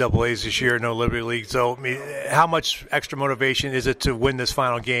 No NCAAs this year, no Liberty League. So, how much extra motivation is it to win this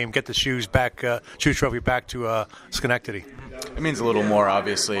final game, get the Shoes trophy back to Schenectady? It means a little more,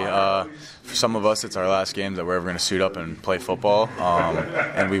 obviously. For some of us, it's our last game that we're ever going to suit up and play football,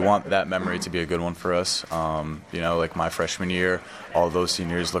 and we want that memory to be a good one for us. Like my freshman year, all those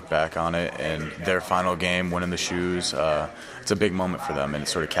seniors look back on it, and their final game, winning the Shoes, it's a big moment for them, and it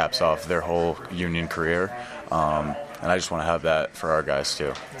sort of caps off their whole Union career. And I just want to have that for our guys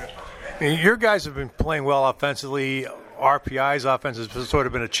too. Your guys have been playing well offensively. RPI's offense has sort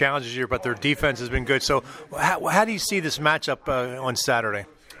of been a challenge this year, but their defense has been good. So how do you see this matchup on Saturday?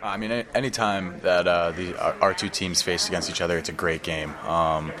 I mean, anytime that our two teams face against each other, it's a great game.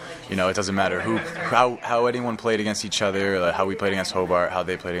 It doesn't matter how anyone played against each other, like how we played against Hobart, how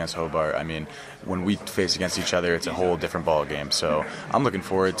they played against Hobart. I mean, when we face against each other, it's a whole different ball game. So I'm looking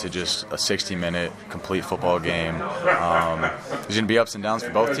forward to just a 60-minute complete football game. There's going to be ups and downs for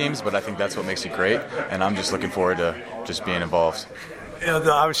both teams, but I think that's what makes it great, and I'm just looking forward to just being involved.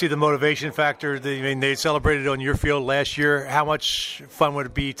 Obviously, the motivation factor, they celebrated on your field last year. How much fun would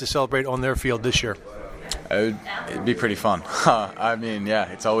it be to celebrate on their field this year? It'd be pretty fun. I mean,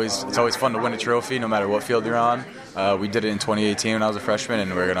 it's always fun to win a trophy no matter what field you're on. We did it in 2018 when I was a freshman,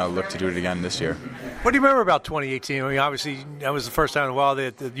 and we're going to look to do it again this year. What do you remember about 2018? I mean, obviously, that was the first time in a while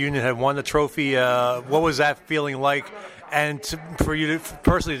that the Union had won the trophy. What was that feeling like? And for you to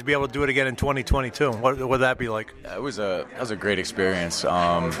personally to be able to do it again in 2022, what would that be like? It was a great experience.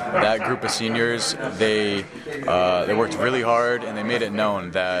 That group of seniors, they worked really hard, and they made it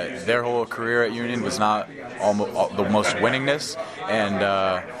known that their whole career at Union was not the most winningest. And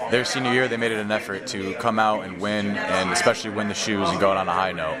their senior year, they made it an effort to come out and win, and especially win the Shoes and go out on a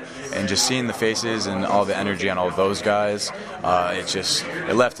high note. And just seeing the faces and all the energy on all of those guys,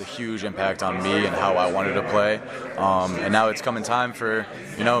 it left a huge impact on me and how I wanted to play. And now it's coming time for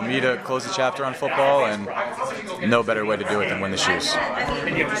me to close the chapter on football, and no better way to do it than win the Shoes.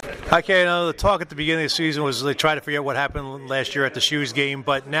 Okay, the talk at the beginning of the season was they tried to forget what happened last year at the Shoes game,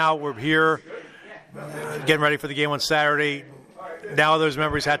 but now we're here getting ready for the game on Saturday. Now those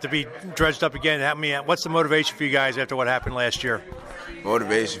memories have to be dredged up again. What's the motivation for you guys after what happened last year?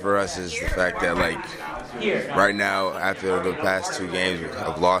 Motivation for us is the fact that, right now, after the past 2 games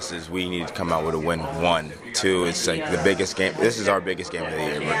of losses, we need to come out with a win. 1, 2, it's the biggest game. This is our biggest game of the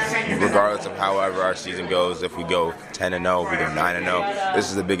year. Regardless of however our season goes, if we go 10-0, if we go 9-0, this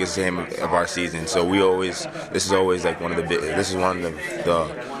is the biggest game of our season. So this is always one of the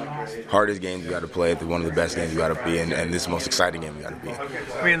hardest games you got to play, one of the best games you got to be in, and this is the most exciting game you got to be in.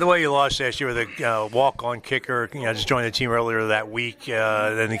 I mean, the way you lost last year with a walk-on kicker, just joined the team earlier that week,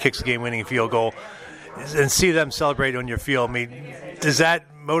 then he kicks the game-winning field goal, and see them celebrate on your field. I mean, does that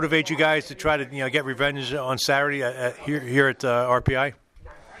motivate you guys to try to get revenge on Saturday here at RPI?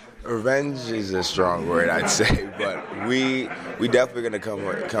 Revenge is a strong word, I'd say, but we definitely going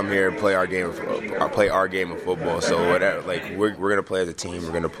to come here and play our game of football. So whatever, we're going to play as a team,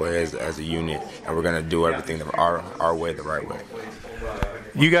 we're going to play as a unit, and we're going to do everything our way, the right way.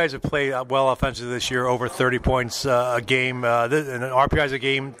 You guys have played well offensively this year, over 30 points a game. And RPI is a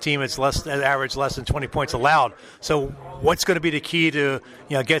game team that's average less than 20 points allowed. So what's going to be the key to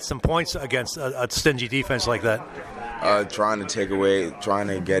get some points against a stingy defense like that? Trying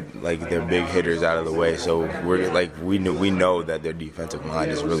to get their big hitters out of the way. So we know that their defensive line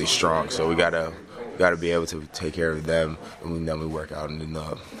is really strong. So we gotta be able to take care of them, and then we work out in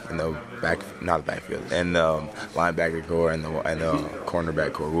the backfield, and the linebacker core and the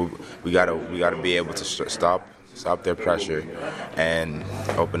cornerback core. We gotta be able to stop their pressure and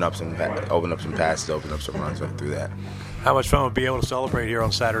open up some passes, open up some runs right through that. How much fun would be able to celebrate here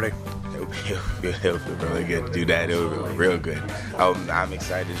on Saturday? It'll feel really good to do that. It'll feel real good. I'm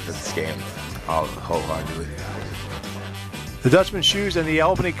excited for this game wholeheartedly. The Dutchman Shoes and the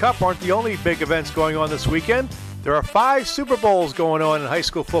Albany Cup aren't the only big events going on this weekend. There are 5 Super Bowls going on in high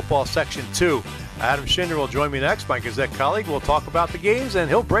school football Section 2. Adam Schinder will join me next. My Gazette colleague will talk about the games, and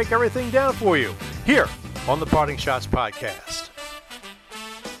he'll break everything down for you here on the Parting Shots podcast.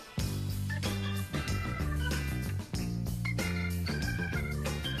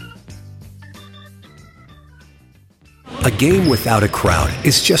 A game without a crowd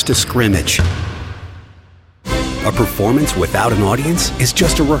is just a scrimmage. A performance without an audience is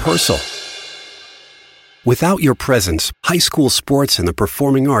just a rehearsal. Without your presence, high school sports and the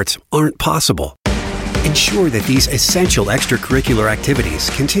performing arts aren't possible. Ensure that these essential extracurricular activities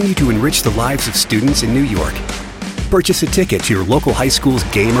continue to enrich the lives of students in New York. Purchase a ticket to your local high school's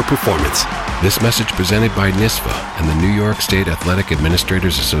game or performance. This message presented by NISFA and the New York State Athletic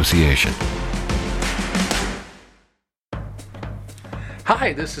Administrators Association.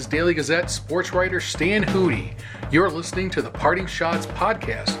 Hi, this is Daily Gazette sports writer Stan Hootie. You're listening to the Parting Shots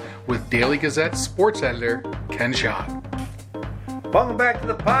podcast with Daily Gazette sports editor Ken Schott. Welcome back to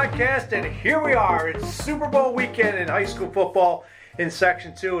the podcast, and here we are. It's Super Bowl weekend in high school football in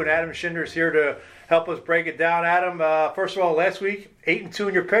Section 2, and Adam Schinder is here to help us break it down. Adam, first of all, last week, 8-2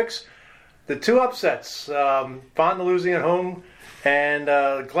 in your picks. The 2 upsets, Fonda losing at home and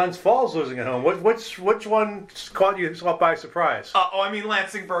Glens Falls losing at home. Which one caught you by surprise?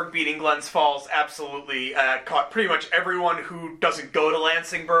 Lansingburg beating Glens Falls absolutely caught pretty much everyone who doesn't go to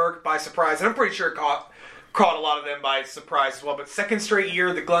Lansingburg by surprise. And I'm pretty sure it caught a lot of them by surprise as well. But second straight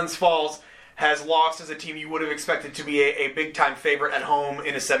year, the Glens Falls has lost as a team you would have expected to be a big-time favorite at home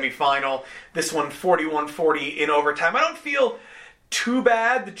in a semifinal. This one, 41-40 in overtime. I don't feel too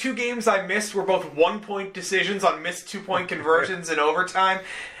bad. The 2 games I missed were both 1-point decisions on missed 2-point conversions in overtime.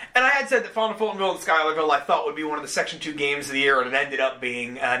 And I had said that Fonda Fultonville and Schuylerville I thought would be one of the Section 2 games of the year, and it ended up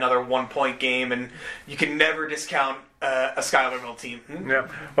being another 1-point game, and you can never discount a Schuylerville team. Yeah.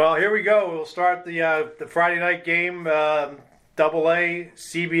 Well, here we go. We'll start the Friday night game. AA,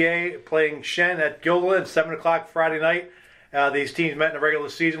 CBA playing Shen at Guilderland, 7 o'clock Friday night. These teams met in the regular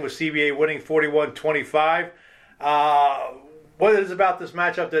season with CBA winning 41-25. What is it about this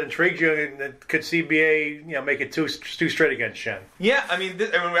matchup that intrigues you, and could CBA make it two straight against Shen? Yeah,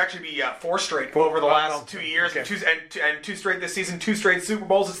 we'll actually be 4 straight over the last 2 years, okay. and 2 straight this season, 2 straight Super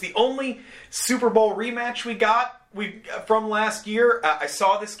Bowls. It's the only Super Bowl rematch we got from last year. I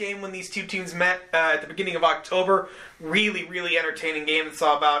saw this game when these 2 teams met at the beginning of October. Really, really entertaining game. I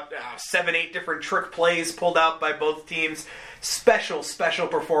saw about 7-8 different trick plays pulled out by both teams. Special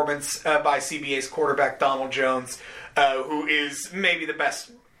performance by CBA's quarterback, Donald Jones, who is maybe the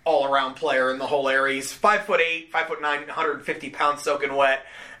best all-around player in the whole area. He's 5'8", 5'9", 150 pounds soaking wet,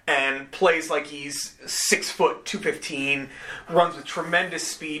 and plays like he's 6 foot, 215, runs with tremendous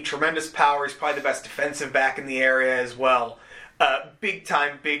speed, tremendous power. He's probably the best defensive back in the area as well. Big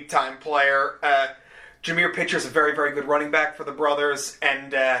time player. Jameer Pitcher's a very, very good running back for the brothers,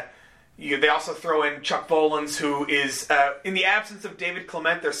 and they also throw in Chuck Volans, who is, in the absence of David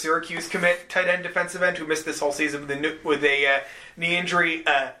Clement, their Syracuse commit, tight end defensive end, who missed this whole season with a knee injury.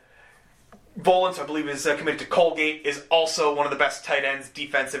 Volans, I believe, is committed to Colgate, is also one of the best tight ends,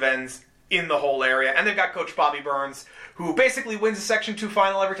 defensive ends in the whole area. And they've got Coach Bobby Burns, who basically wins a Section 2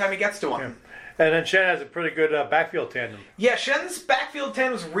 final every time he gets to one. Yeah. And then Shen has a pretty good backfield tandem. Yeah, Shen's backfield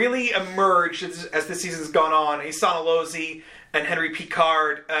tandem's really emerged as the season's gone on. He's Sonalozzi, and Henry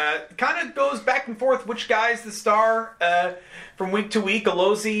Picard. Kind of goes back and forth which guy's the star from week to week.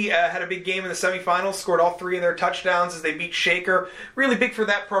 Alozi had a big game in the semifinals, scored all 3 of their touchdowns as they beat Shaker. Really big for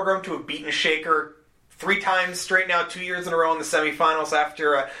that program to have beaten Shaker 3 times straight now, 2 years in a row in the semifinals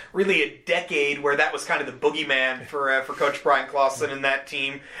after really a decade where that was kind of the boogeyman for Coach Brian Clausen and that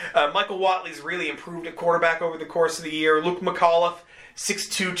team. Michael Watley's really improved at quarterback over the course of the year. Luke McAuliffe,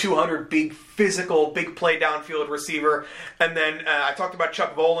 6'2", 200, big physical, big play downfield receiver. And then I talked about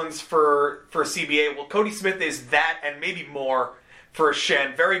Chuck Volans for CBA. Well, Cody Smith is that and maybe more for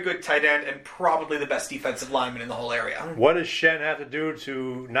Shen. Very good tight end and probably the best defensive lineman in the whole area. What does Shen have to do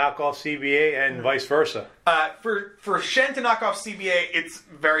to knock off CBA and vice versa? For Shen to knock off CBA, it's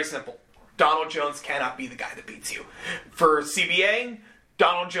very simple. Donald Jones cannot be the guy that beats you. For CBA,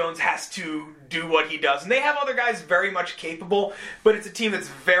 Donald Jones has to do what he does. And they have other guys very much capable, but it's a team that's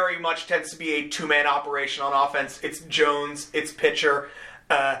very much tends to be a two-man operation on offense. It's Jones, it's pitcher.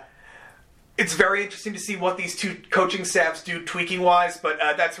 It's very interesting to see what these two coaching staffs do tweaking-wise, but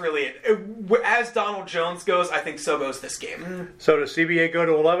that's really it. As Donald Jones goes, I think so goes this game. So does CBA go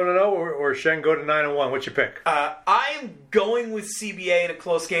to 11-0 or Shen go to 9-1? What's your pick? I am going with CBA in a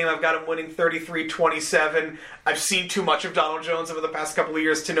close game. I've got him winning 33-27. I've seen too much of Donald Jones over the past couple of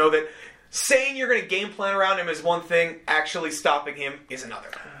years to know that saying you're going to game plan around him is one thing, actually stopping him is another.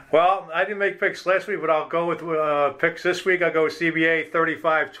 Well, I didn't make picks last week, but I'll go with picks this week. I'll go with CBA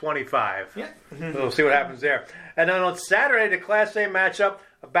 35-25. Yeah. We'll see what happens there. And then on Saturday, the Class A matchup,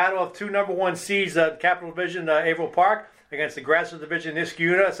 a battle of 2 number 1 seeds, Capital Division, Averill Park, against the Grassroots Division,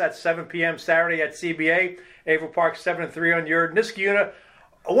 Niskayuna. It's at 7 p.m. Saturday at CBA. Averill Park 7-3 on your Niskayuna.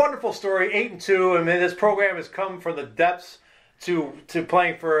 A wonderful story, 8-2. I mean, this program has come from the depths to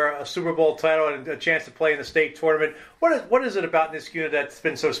playing for a Super Bowl title and a chance to play in the state tournament. What is it about Niskayuna that's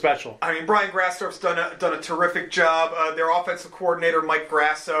been so special? I mean, Brian Grassdorf's done a terrific job. Their offensive coordinator, Mike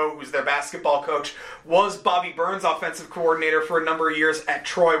Grasso, who's their basketball coach, was Bobby Burns' offensive coordinator for a number of years at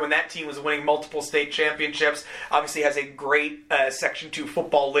Troy when that team was winning multiple state championships. Obviously has a great Section 2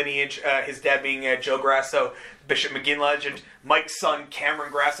 football lineage, his dad being Joe Grasso, Bishop McGinn legend. Mike's son,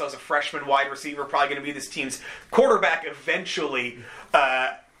 Cameron Grasso, is a freshman wide receiver, probably going to be this team's quarterback eventually.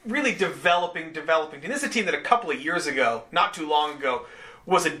 Really developing. And this is a team that a couple of years ago, not too long ago,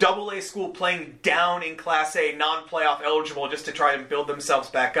 was a AA school playing down in Class A, non-playoff eligible, just to try and build themselves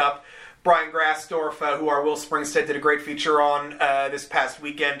back up. Brian Grassdorf, who our Will Springstead did a great feature on this past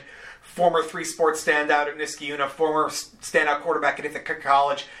weekend, former 3-sport standout at Niskayuna, former standout quarterback at Ithaca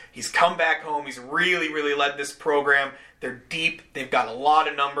College. He's come back home. He's really led this program. They're deep. They've got a lot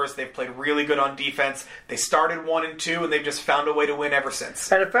of numbers. They've played really good on defense. They started 1-2, and they've just found a way to win ever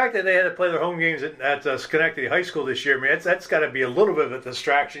since. And the fact that they had to play their home games at Schenectady High School this year, I mean, that's got to be a little bit of a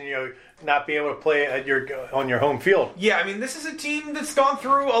distraction, not being able to play on your home field. Yeah, I mean, this is a team that's gone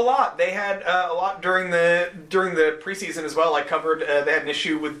through a lot. They had a lot during the preseason as well. I covered they had an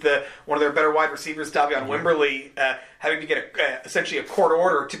issue with one of their better wide receivers, Davion Wimberly, having to get essentially a court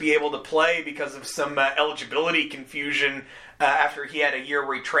order to be able to play because of some eligibility confusion after he had a year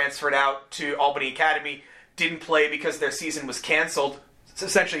where he transferred out to Albany Academy, didn't play because their season was canceled,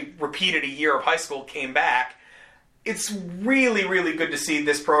 essentially repeated a year of high school, came back. It's really good to see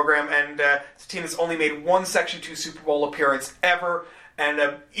this program, and it's a team that's only made one Section 2 Super Bowl appearance ever, and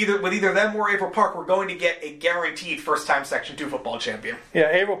either them or Averill Park, we're going to get a guaranteed first-time Section 2 football champion. Yeah,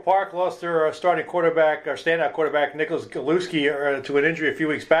 Averill Park lost their starting quarterback, or standout quarterback, Nicholas Galuski, to an injury a few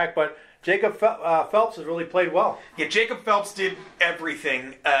weeks back, but Jacob Phelps has really played well. Yeah, Jacob Phelps did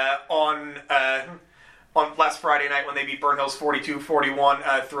everything on last Friday night when they beat Burn Hills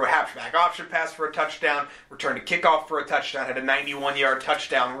 42-41, threw a halfback option pass for a touchdown, returned a kickoff for a touchdown, had a 91-yard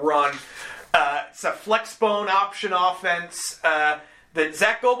touchdown run. It's a flexbone option offense.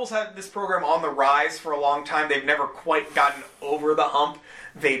 Zach Goebels had this program on the rise for a long time. They've never quite gotten over the hump.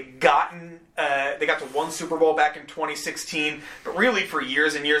 They got to one Super Bowl back in 2016, but really for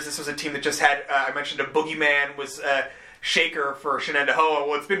years and years, this was a team that just had, I mentioned a boogeyman was Shaker for Shenandoah.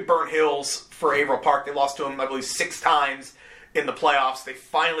 Well, it's been Burnt Hills for Averill Park. They lost to him, I believe, 6 times in the playoffs. They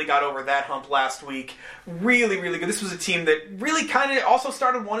finally got over that hump last week. Really good. This was a team that really kind of also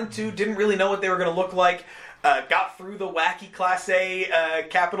started 1-2, didn't really know what they were going to look like. Got through the wacky Class A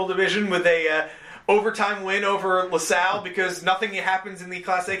Capital Division with a overtime win over LaSalle, because nothing happens in the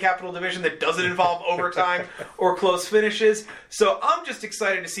Class A Capital Division that doesn't involve overtime or close finishes. So I'm just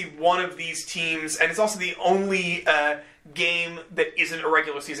excited to see one of these teams, and it's also the only game that isn't a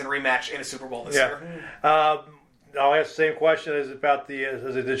regular season rematch in a Super Bowl this year. I'll ask the same question as about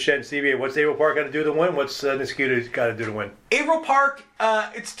as it did Shen CBA. What's Averill Park got to do to win? What's Niskayuna got to do to win? Averill Park,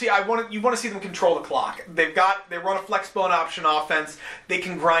 you want to see them control the clock. They run a flex bone option offense. They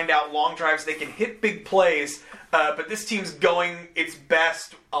can grind out long drives. They can hit big plays. But this team's going its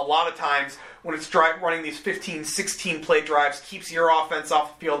best a lot of times when it's running these 15, 16 play drives, keeps your offense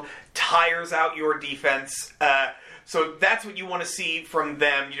off the field, tires out your defense. So that's what you want to see from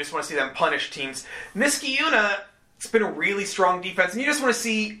them. You just want to see them punish teams. Niskayuna, it's been a really strong defense, and you just want to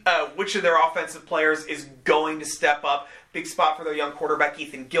see which of their offensive players is going to step up. Big spot for their young quarterback,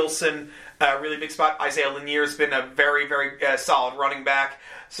 Ethan Gilson. Really big spot. Isaiah Lanier's been a very, very solid running back.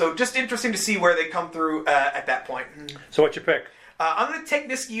 So just interesting to see where they come through at that point. So what's your pick? I'm going to take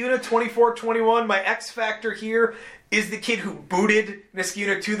Niskayuna 24-21. My X factor here is the kid who booted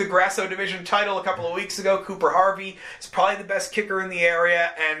Niskayuna to the Grasso Division title a couple of weeks ago, Cooper Harvey. He's probably the best kicker in the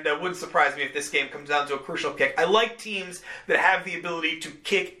area, and wouldn't surprise me if this game comes down to a crucial kick. I like teams that have the ability to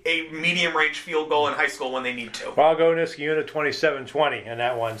kick a medium-range field goal in high school when they need to. Well, I'll go Niskayuna 27-20 in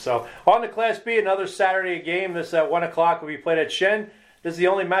that one. So on to Class B, another Saturday game. This at 1 o'clock will be played at Shen. This is the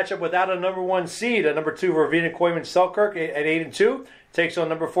only matchup without a number 1 seed. A number 2, Ravina Koiman Selkirk at 8-2. Takes on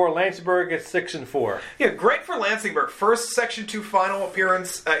number 4, Lansingburg at 6-4. Yeah, great for Lansingburg. First Section 2 final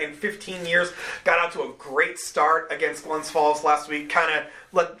appearance in 15 years. Got out to a great start against Glens Falls last week. Kind of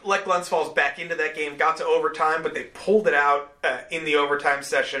let Glens Falls back into that game. Got to overtime, but they pulled it out in the overtime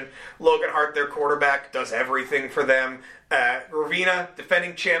session. Logan Hart, their quarterback, does everything for them. Ravina,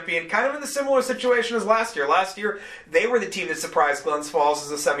 defending champion, kind of in the similar situation as last year. Last year, they were the team that surprised Glens Falls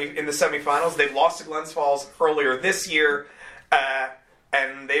in the semifinals. They lost to Glens Falls earlier this year.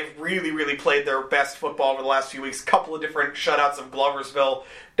 And they've really, really played their best football over the last few weeks. A couple of different shutouts of Gloversville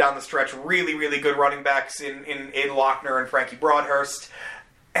down the stretch. Really, really good running backs in Aiden Lochner and Frankie Broadhurst.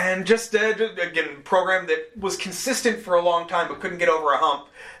 And just, again, a program that was consistent for a long time but couldn't get over a hump.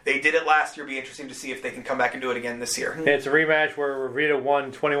 They did it last year. It'll be interesting to see if they can come back and do it again this year. It's a rematch where Ravina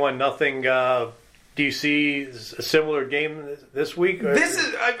won 21-0. Do you see a similar game this week? This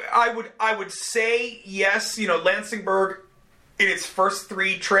is, I would say yes. You know, Lansingburg, in its first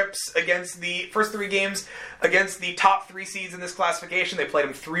 3 games against the top 3 seeds in this classification. They played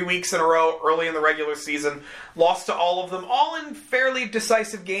them 3 weeks in a row early in the regular season. Lost to all of them, all in fairly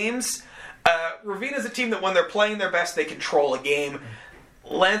decisive games. Ravina's a team that when they're playing their best, they control a game.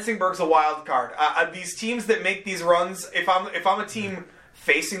 Lansingburg's a wild card. These teams that make these runs, if I'm a team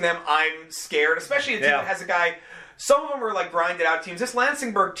facing them, I'm scared, especially a team that has a guy. Some of them are like grinded out teams. This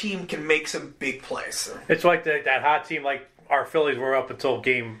Lansingburg team can make some big plays. It's like that hot team, like our Phillies were up until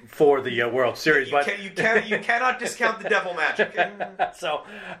Game 4 of the World Series. You cannot discount the devil magic. So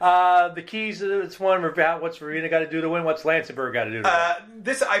the keys, it's one about what's Ravina got to do to win, what's Lansingburg got to do to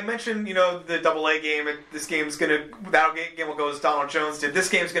win. I mentioned, the AA game. This game's that game will go as Donald Jones did. This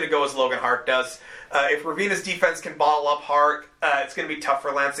game's going to go as Logan Hart does. If Ravina's defense can bottle up Hart, it's going to be tough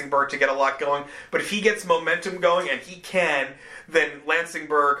for Lansingburg to get a lot going. But if he gets momentum going, and he can, then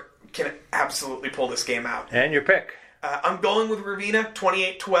Lansingburg can absolutely pull this game out. And your pick? I'm going with Ravina,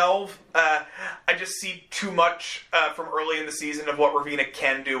 28-12. I just see too much from early in the season of what Ravina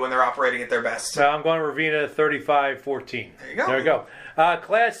can do when they're operating at their best. I'm going Ravina 35-14. There you go.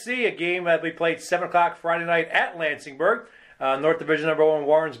 Class C, a game that we played 7 o'clock Friday night at Lansingburg. North Division number 1,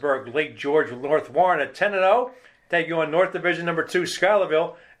 Warrensburg, Lake George with North Warren at 10-0. Taking on North Division number 2,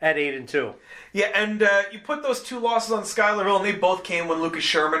 Schuylerville at 8-2. Yeah, and you put those 2 losses on Schuylerville, and they both came when Lucas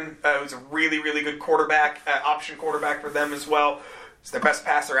Sherman was a really, really good quarterback, option quarterback for them as well. He's their best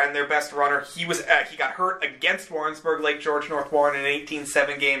passer and their best runner. He got hurt against Warrensburg, Lake George, North Warren in an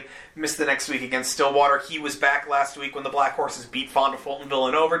 18-7 game. Missed the next week against Stillwater. He was back last week when the Black Horses beat Fonda Fultonville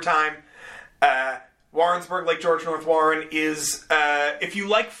in overtime. Warrensburg, Lake George, North Warren is, if you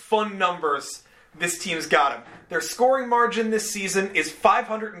like fun numbers, this team's got them. Their scoring margin this season is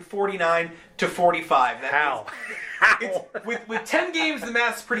 549-45. How? With 10 games, the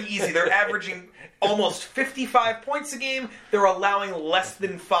math's pretty easy. They're averaging almost 55 points a game. They're allowing less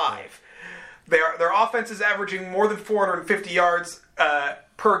than 5. Their offense is averaging more than 450 yards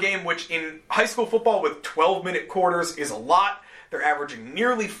per game, which in high school football with 12-minute quarters is a lot. They're averaging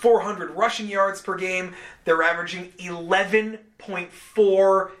nearly 400 rushing yards per game. They're averaging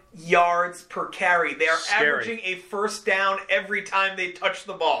 11.4 yards per carry. They are averaging a first down every time they touch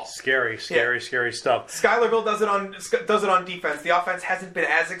the ball. Scary stuff. Schuylerville does it on defense. The offense hasn't been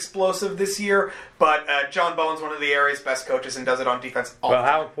as explosive this year, but John Bowen's one of the area's best coaches and does it on defense all the time.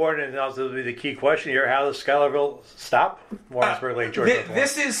 How important, and also the key question here, how does Schuylerville stop Warrensburg, Lake George?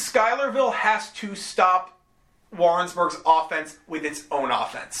 Schuylerville has to stop Warrensburg's offense with its own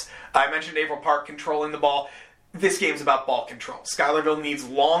offense. I mentioned Averill Park controlling the ball. this game's about ball control. Schuylerville needs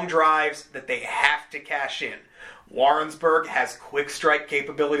long drives that they have to cash in. Warrensburg has quick strike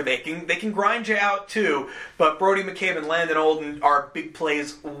capability. They can grind you out too, but Brody McCabe and Landon Olden are big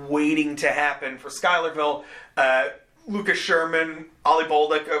plays waiting to happen for Schuylerville. Lucas Sherman, Ollie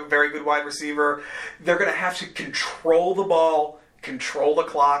Bolduc, a very good wide receiver. They're going to have to control the ball, control the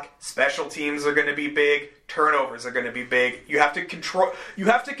clock. Special teams are going to be big. Turnovers are going to be big. You have to control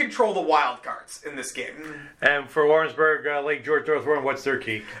the wild cards in this game. And for Warrensburg, Lake George Northwarren, what's their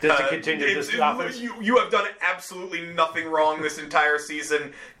key? Does it continue this offense? You have done absolutely nothing wrong this entire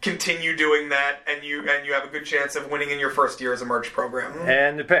season. Continue doing that, and you have a good chance of winning in your first year as a merge program.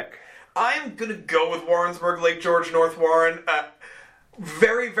 And the pick. I'm going to go with Warrensburg, Lake George, North Warren.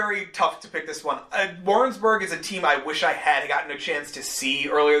 Very, very tough to pick this one. Warrensburg is a team I wish I had gotten a chance to see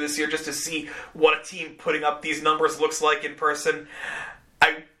earlier this year, just to see what a team putting up these numbers looks like in person.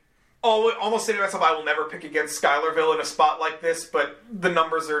 I almost say to myself, I will never pick against Schuylerville in a spot like this, but the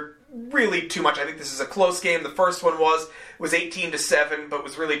numbers are really too much. I think this is a close game. The first one was 18-7, but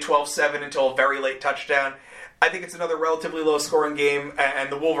was really 12-7 until a very late touchdown. I think it's another relatively low-scoring game,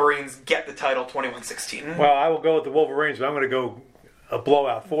 and the Wolverines get the title 21-16. Well, I will go with the Wolverines, but I'm going to go a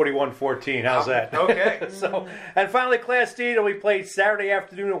blowout, 41-14. How's that? Okay. And finally, Class D will be played Saturday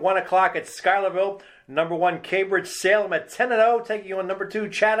afternoon at 1 o'clock at Schuylerville. Number 1, Cambridge-Salem at 10-0, taking on number 2,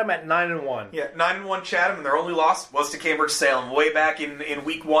 Chatham at 9-1. Yeah, 9-1 Chatham, and their only loss was to Cambridge-Salem way back in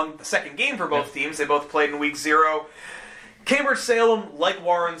Week 1, the second game for both teams. They both played in Week 0. Cambridge-Salem, like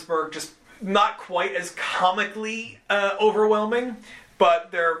Warrensburg, just not quite as comically overwhelming,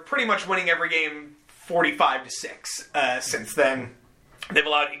 but they're pretty much winning every game 45-6 since then. They've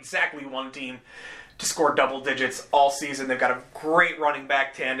allowed exactly one team to score double digits all season. They've got a great running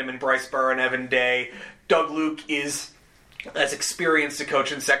back tandem in Bryce Burr and Evan Day. Doug Luke is as experienced a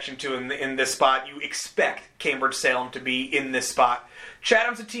coach in Section 2 in this spot. You expect Cambridge-Salem to be in this spot.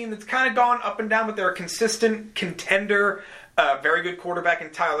 Chatham's a team that's kind of gone up and down, but they're a consistent contender. Very good quarterback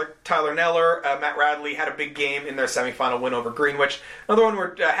in Tyler Neller. Matt Radley had a big game in their semifinal win over Greenwich. Another one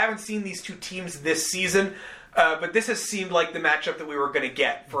where I haven't seen these two teams this season, but this has seemed like the matchup that we were going to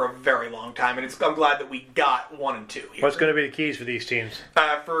get for a very long time, and I'm glad that we got 1 and 2 here. What's going to be the keys for these teams?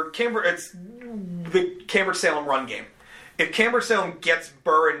 For Cambridge, it's the Cambridge-Salem run game. If Cambridge-Salem gets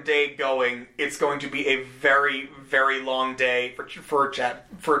Burr and Day going, it's going to be a very, very long day for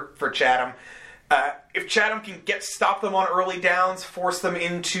Chatham. If Chatham can stop them on early downs, force them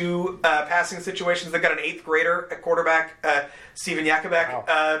into passing situations, they've got an 8th grader at quarterback, Stephen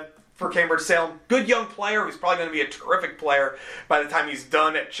Yakubek, for Cambridge-Salem. Good young player who's probably going to be a terrific player by the time he's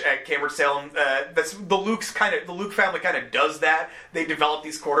done at Cambridge-Salem. That's the Luke family kind of does that. They develop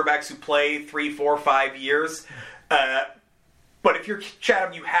these quarterbacks who play 3, 4, 5 years. But if you're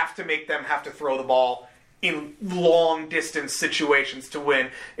Chatham, you have to make them have to throw the ball in long-distance situations to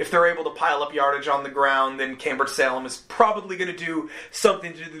win. If they're able to pile up yardage on the ground, then Cambridge-Salem is probably going to do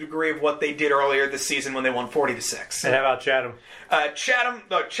something to the degree of what they did earlier this season when they won 40-6. And how about Chatham?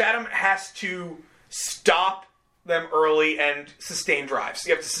 Chatham has to stop them early and sustain drives.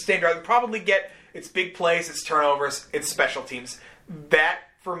 You have to sustain drives and probably get its big plays, its turnovers, its special teams. That,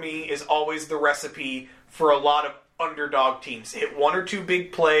 for me, is always the recipe for a lot of underdog teams. Hit 1 or 2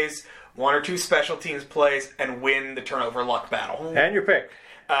 big plays, 1 or 2 special teams plays, and win the turnover luck battle. And your pick?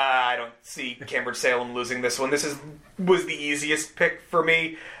 I don't see Cambridge-Salem losing this one. This was the easiest pick for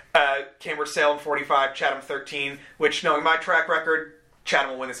me. Cambridge-Salem 45, Chatham 13, which, knowing my track record,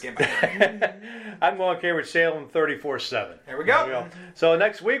 Chatham will win this game by 3. I'm going Cambridge-Salem 34-7. There we go. So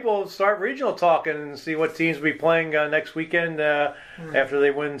next week we'll start regional talking and see what teams will be playing next weekend after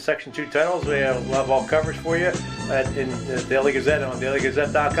they win Section 2 titles. We'll have all coverage for you in the Daily Gazette and on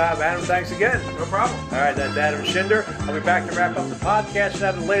dailygazette.com. Adam, thanks again. No problem. All right, that's Adam Schinder. I'll be back to wrap up the podcast and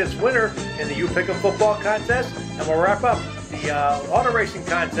have the latest winner in the U-Pick'em football contest, and we'll wrap up the auto racing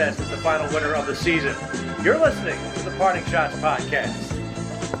contest with the final winner of the season. You're listening to the Parting Shots Podcast.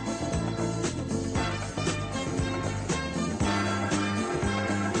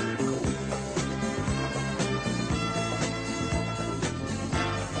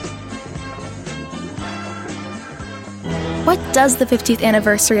 What does the 50th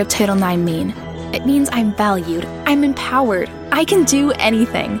anniversary of Title IX mean? It means I'm valued, I'm empowered, I can do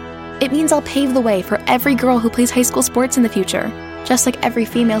anything. It means I'll pave the way for every girl who plays high school sports in the future, just like every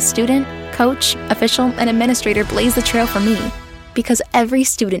female student, coach, official, and administrator blaze the trail for me, because every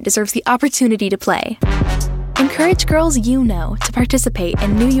student deserves the opportunity to play. Encourage girls you know to participate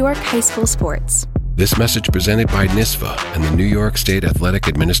in New York high school sports. This message presented by NISVA and the New York State Athletic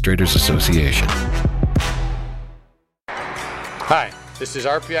Administrators Association. Hi, this is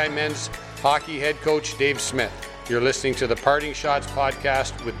RPI Men's hockey head coach Dave Smith. You're listening to the Parting Shots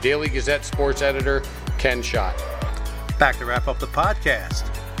podcast with Daily Gazette sports editor Ken Schott. Back to wrap up the podcast.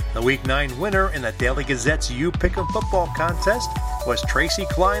 The Week 9 winner in the Daily Gazette's You Pick'em football contest was Tracy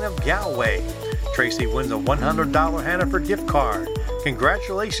Klein of Galway. Tracy wins a $100 Hannaford gift card.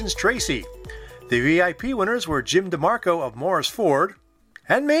 Congratulations, Tracy. The VIP winners were Jim DeMarco of Morris Ford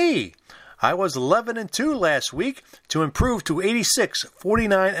and me. I was 11-2 last week to improve to 86,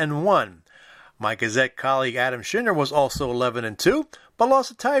 49-1. My Gazette colleague Adam Schinder was also 11-2, but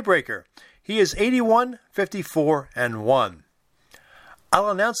lost a tiebreaker. He is 81, 54-1. I'll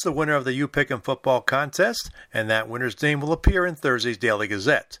announce the winner of the You Pick'em football contest, and that winner's name will appear in Thursday's Daily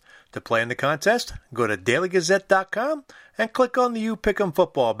Gazette. To play in the contest, go to dailygazette.com and click on the You Pick'em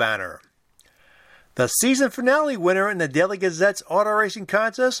football banner. The season finale winner in the Daily Gazette's auto racing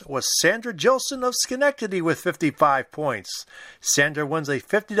contest was Sandra Gilson of Schenectady with 55 points. Sandra wins a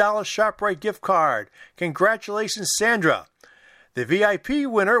 $50 ShopRite gift card. Congratulations, Sandra. The VIP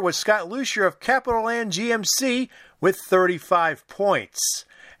winner was Scott Lucier of Capital Land GMC with 35 points.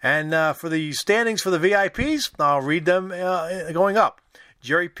 And for the standings for the VIPs, I'll read them going up.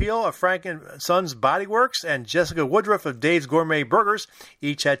 Jerry Peel of Frank & Sons Body Works and Jessica Woodruff of Dave's Gourmet Burgers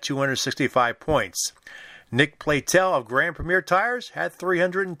each had 265 points. Nick Platel of Grand Premier Tires had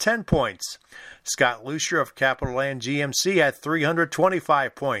 310 points. Scott Lucier of Capital Land GMC had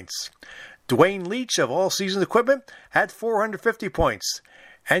 325 points. Dwayne Leach of All Seasons Equipment had 450 points.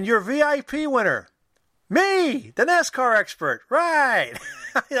 And your VIP winner, me, the NASCAR expert. Right.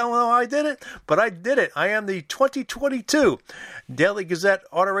 I don't know how I did it, but I did it. I am the 2022 Daily Gazette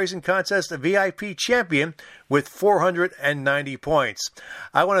Auto Racing Contest VIP champion with 490 points.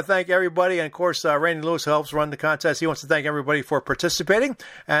 I want to thank everybody, and of course, Randy Lewis helps run the contest. He wants to thank everybody for participating,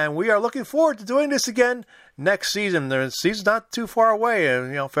 and we are looking forward to doing this again next season. The season's not too far away,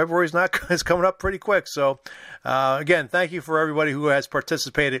 and February's is coming up pretty quick. So, again, thank you for everybody who has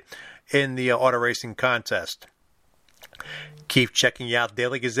participated in the auto racing contest. Keep checking out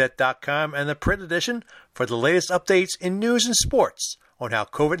dailygazette.com and the print edition for the latest updates in news and sports on how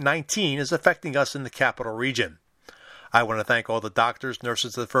COVID-19 is affecting us in the capital region. I want to thank all the doctors,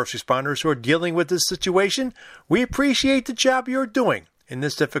 nurses, and first responders who are dealing with this situation. We appreciate the job you're doing in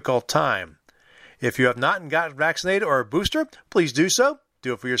this difficult time. If you have not gotten vaccinated or a booster, please do so.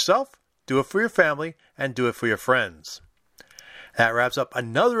 Do it for yourself, do it for your family, and do it for your friends. That wraps up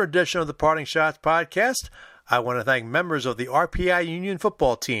another edition of the Parting Shots podcast. I want to thank members of the RPI Union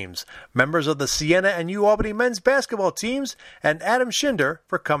football teams, members of the Siena and U Albany men's basketball teams, and Adam Schinder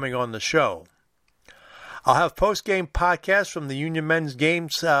for coming on the show. I'll have post-game podcasts from the Union men's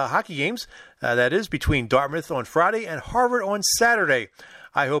games, hockey games, that is between Dartmouth on Friday and Harvard on Saturday.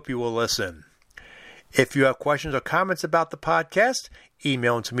 I hope you will listen. If you have questions or comments about the podcast,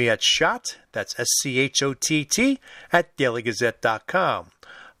 email them to me at Schott, that's SCHOTT, at dailygazette.com.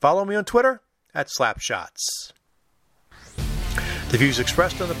 Follow me on Twitter at Slapshots. The views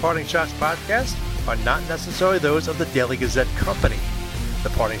expressed on the Parting Shots podcast are not necessarily those of the Daily Gazette Company. The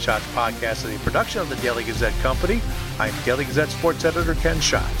Parting Shots podcast is a production of the Daily Gazette Company. I'm Daily Gazette sports editor Ken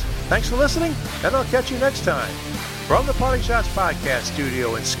Schott. Thanks for listening, and I'll catch you next time. From the Parting Shots podcast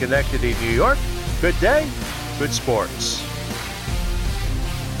studio in Schenectady, New York, good day, good sports.